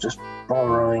some ways just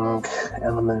borrowing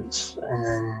elements and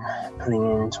then putting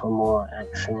it into a more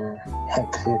action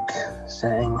hectic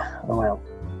setting. Well,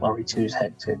 RE2 is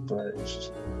hectic, but it's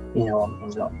just,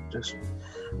 not just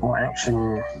more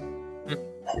action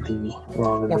heavy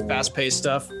rather more than fast-paced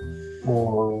stuff,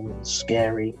 more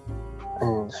scary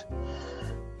and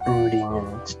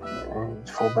brooding and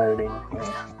foreboding.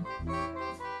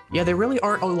 Yeah, there really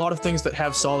aren't a lot of things that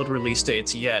have solid release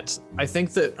dates yet. I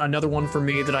think that another one for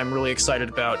me that I'm really excited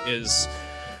about is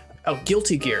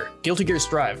Guilty Gear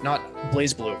Strive, not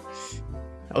BlazBlue.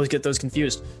 I always get those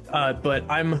confused. But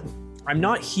I'm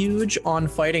not huge on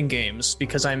fighting games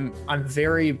because I'm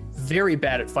very, very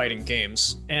bad at fighting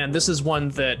games, and this is one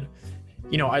that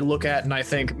I look at and I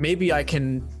think maybe I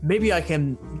can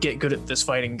get good at this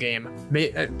fighting game,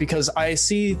 because I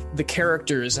see the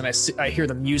characters and I hear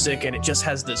the music, and it just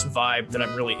has this vibe that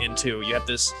I'm really into. You have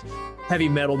this heavy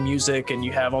metal music, and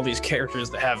you have all these characters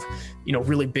that have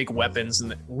really big weapons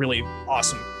and really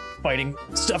awesome fighting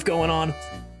stuff going on.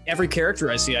 Every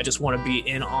character I see, I just want to be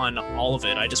in on all of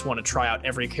it. I just want to try out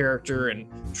every character and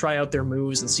try out their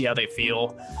moves and see how they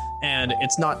feel. And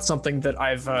it's not something that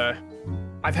I've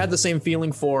had the same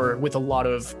feeling for with a lot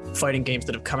of fighting games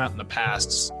that have come out in the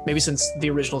past, maybe since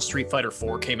the original Street Fighter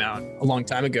 4 came out a long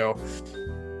time ago.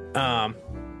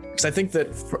 Because I think that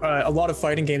a lot of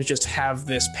fighting games just have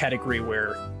this pedigree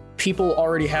where people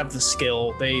already have the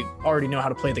skill, they already know how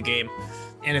to play the game,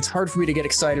 and it's hard for me to get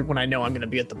excited when I know I'm going to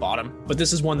be at the bottom. But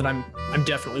this is one that I'm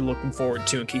definitely looking forward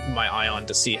to and keeping my eye on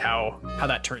to see how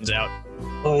that turns out.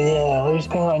 Oh yeah, the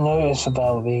thing I notice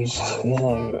about these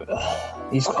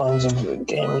kinds of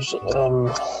games,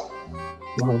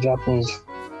 Japanese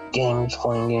games,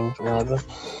 fighting games, whatever,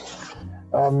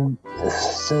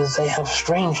 so they have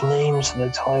strange names for the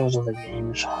titles of the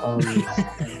games.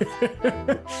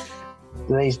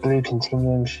 BlazBlue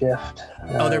Continuum Shift.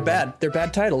 They're bad. They're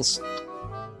bad titles.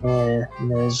 Yeah,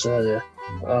 and there's so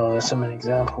many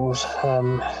examples.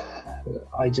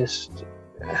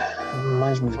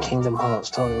 Reminds me of Kingdom Hearts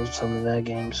titles, some of their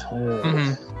games. Yeah,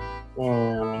 I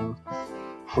mean,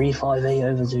 358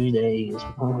 over 2 days.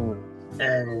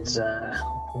 And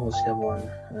what was the other one?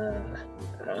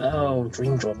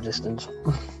 Dream Drop Distance.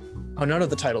 Oh, none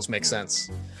of the titles make sense.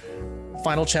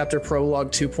 Final Chapter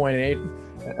Prologue 2.8.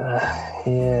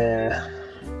 Yeah.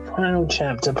 Final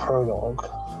Chapter Prologue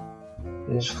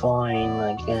is fine,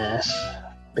 I guess.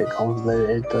 A bit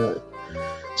convoluted, but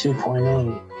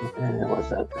 2.8, what's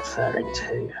that referring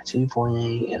to?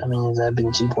 2.8, I mean, has there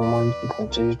been 2.1,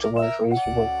 2.2, 2.3,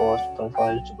 2.4,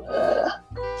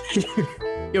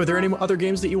 2.5? Yeah, were there any other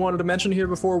games that you wanted to mention here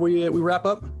before we wrap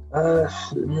up? No,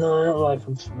 not like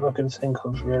I can think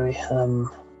of, really. I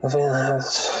think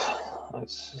that's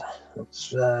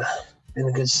been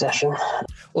a good session.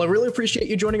 Well, I really appreciate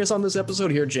you joining us on this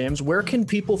episode here, James. Where can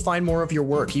people find more of your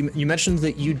work? You mentioned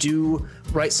that you do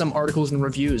write some articles and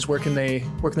reviews. Where can they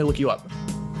look you up?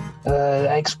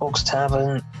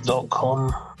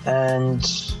 xboxtavern.com,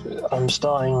 and I'm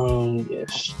starting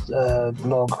a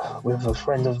blog with a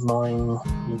friend of mine,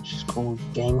 which is called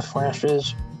Game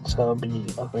Flashes. So I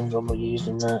think I'll be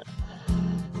using that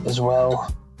as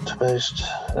well to post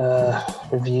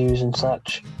reviews and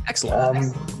such.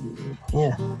 Excellent.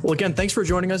 Yeah. Well, again, thanks for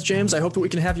joining us, James. I hope that we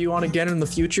can have you on again in the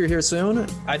future here soon.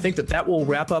 I think that will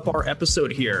wrap up our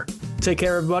episode here. Take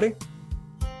care, everybody.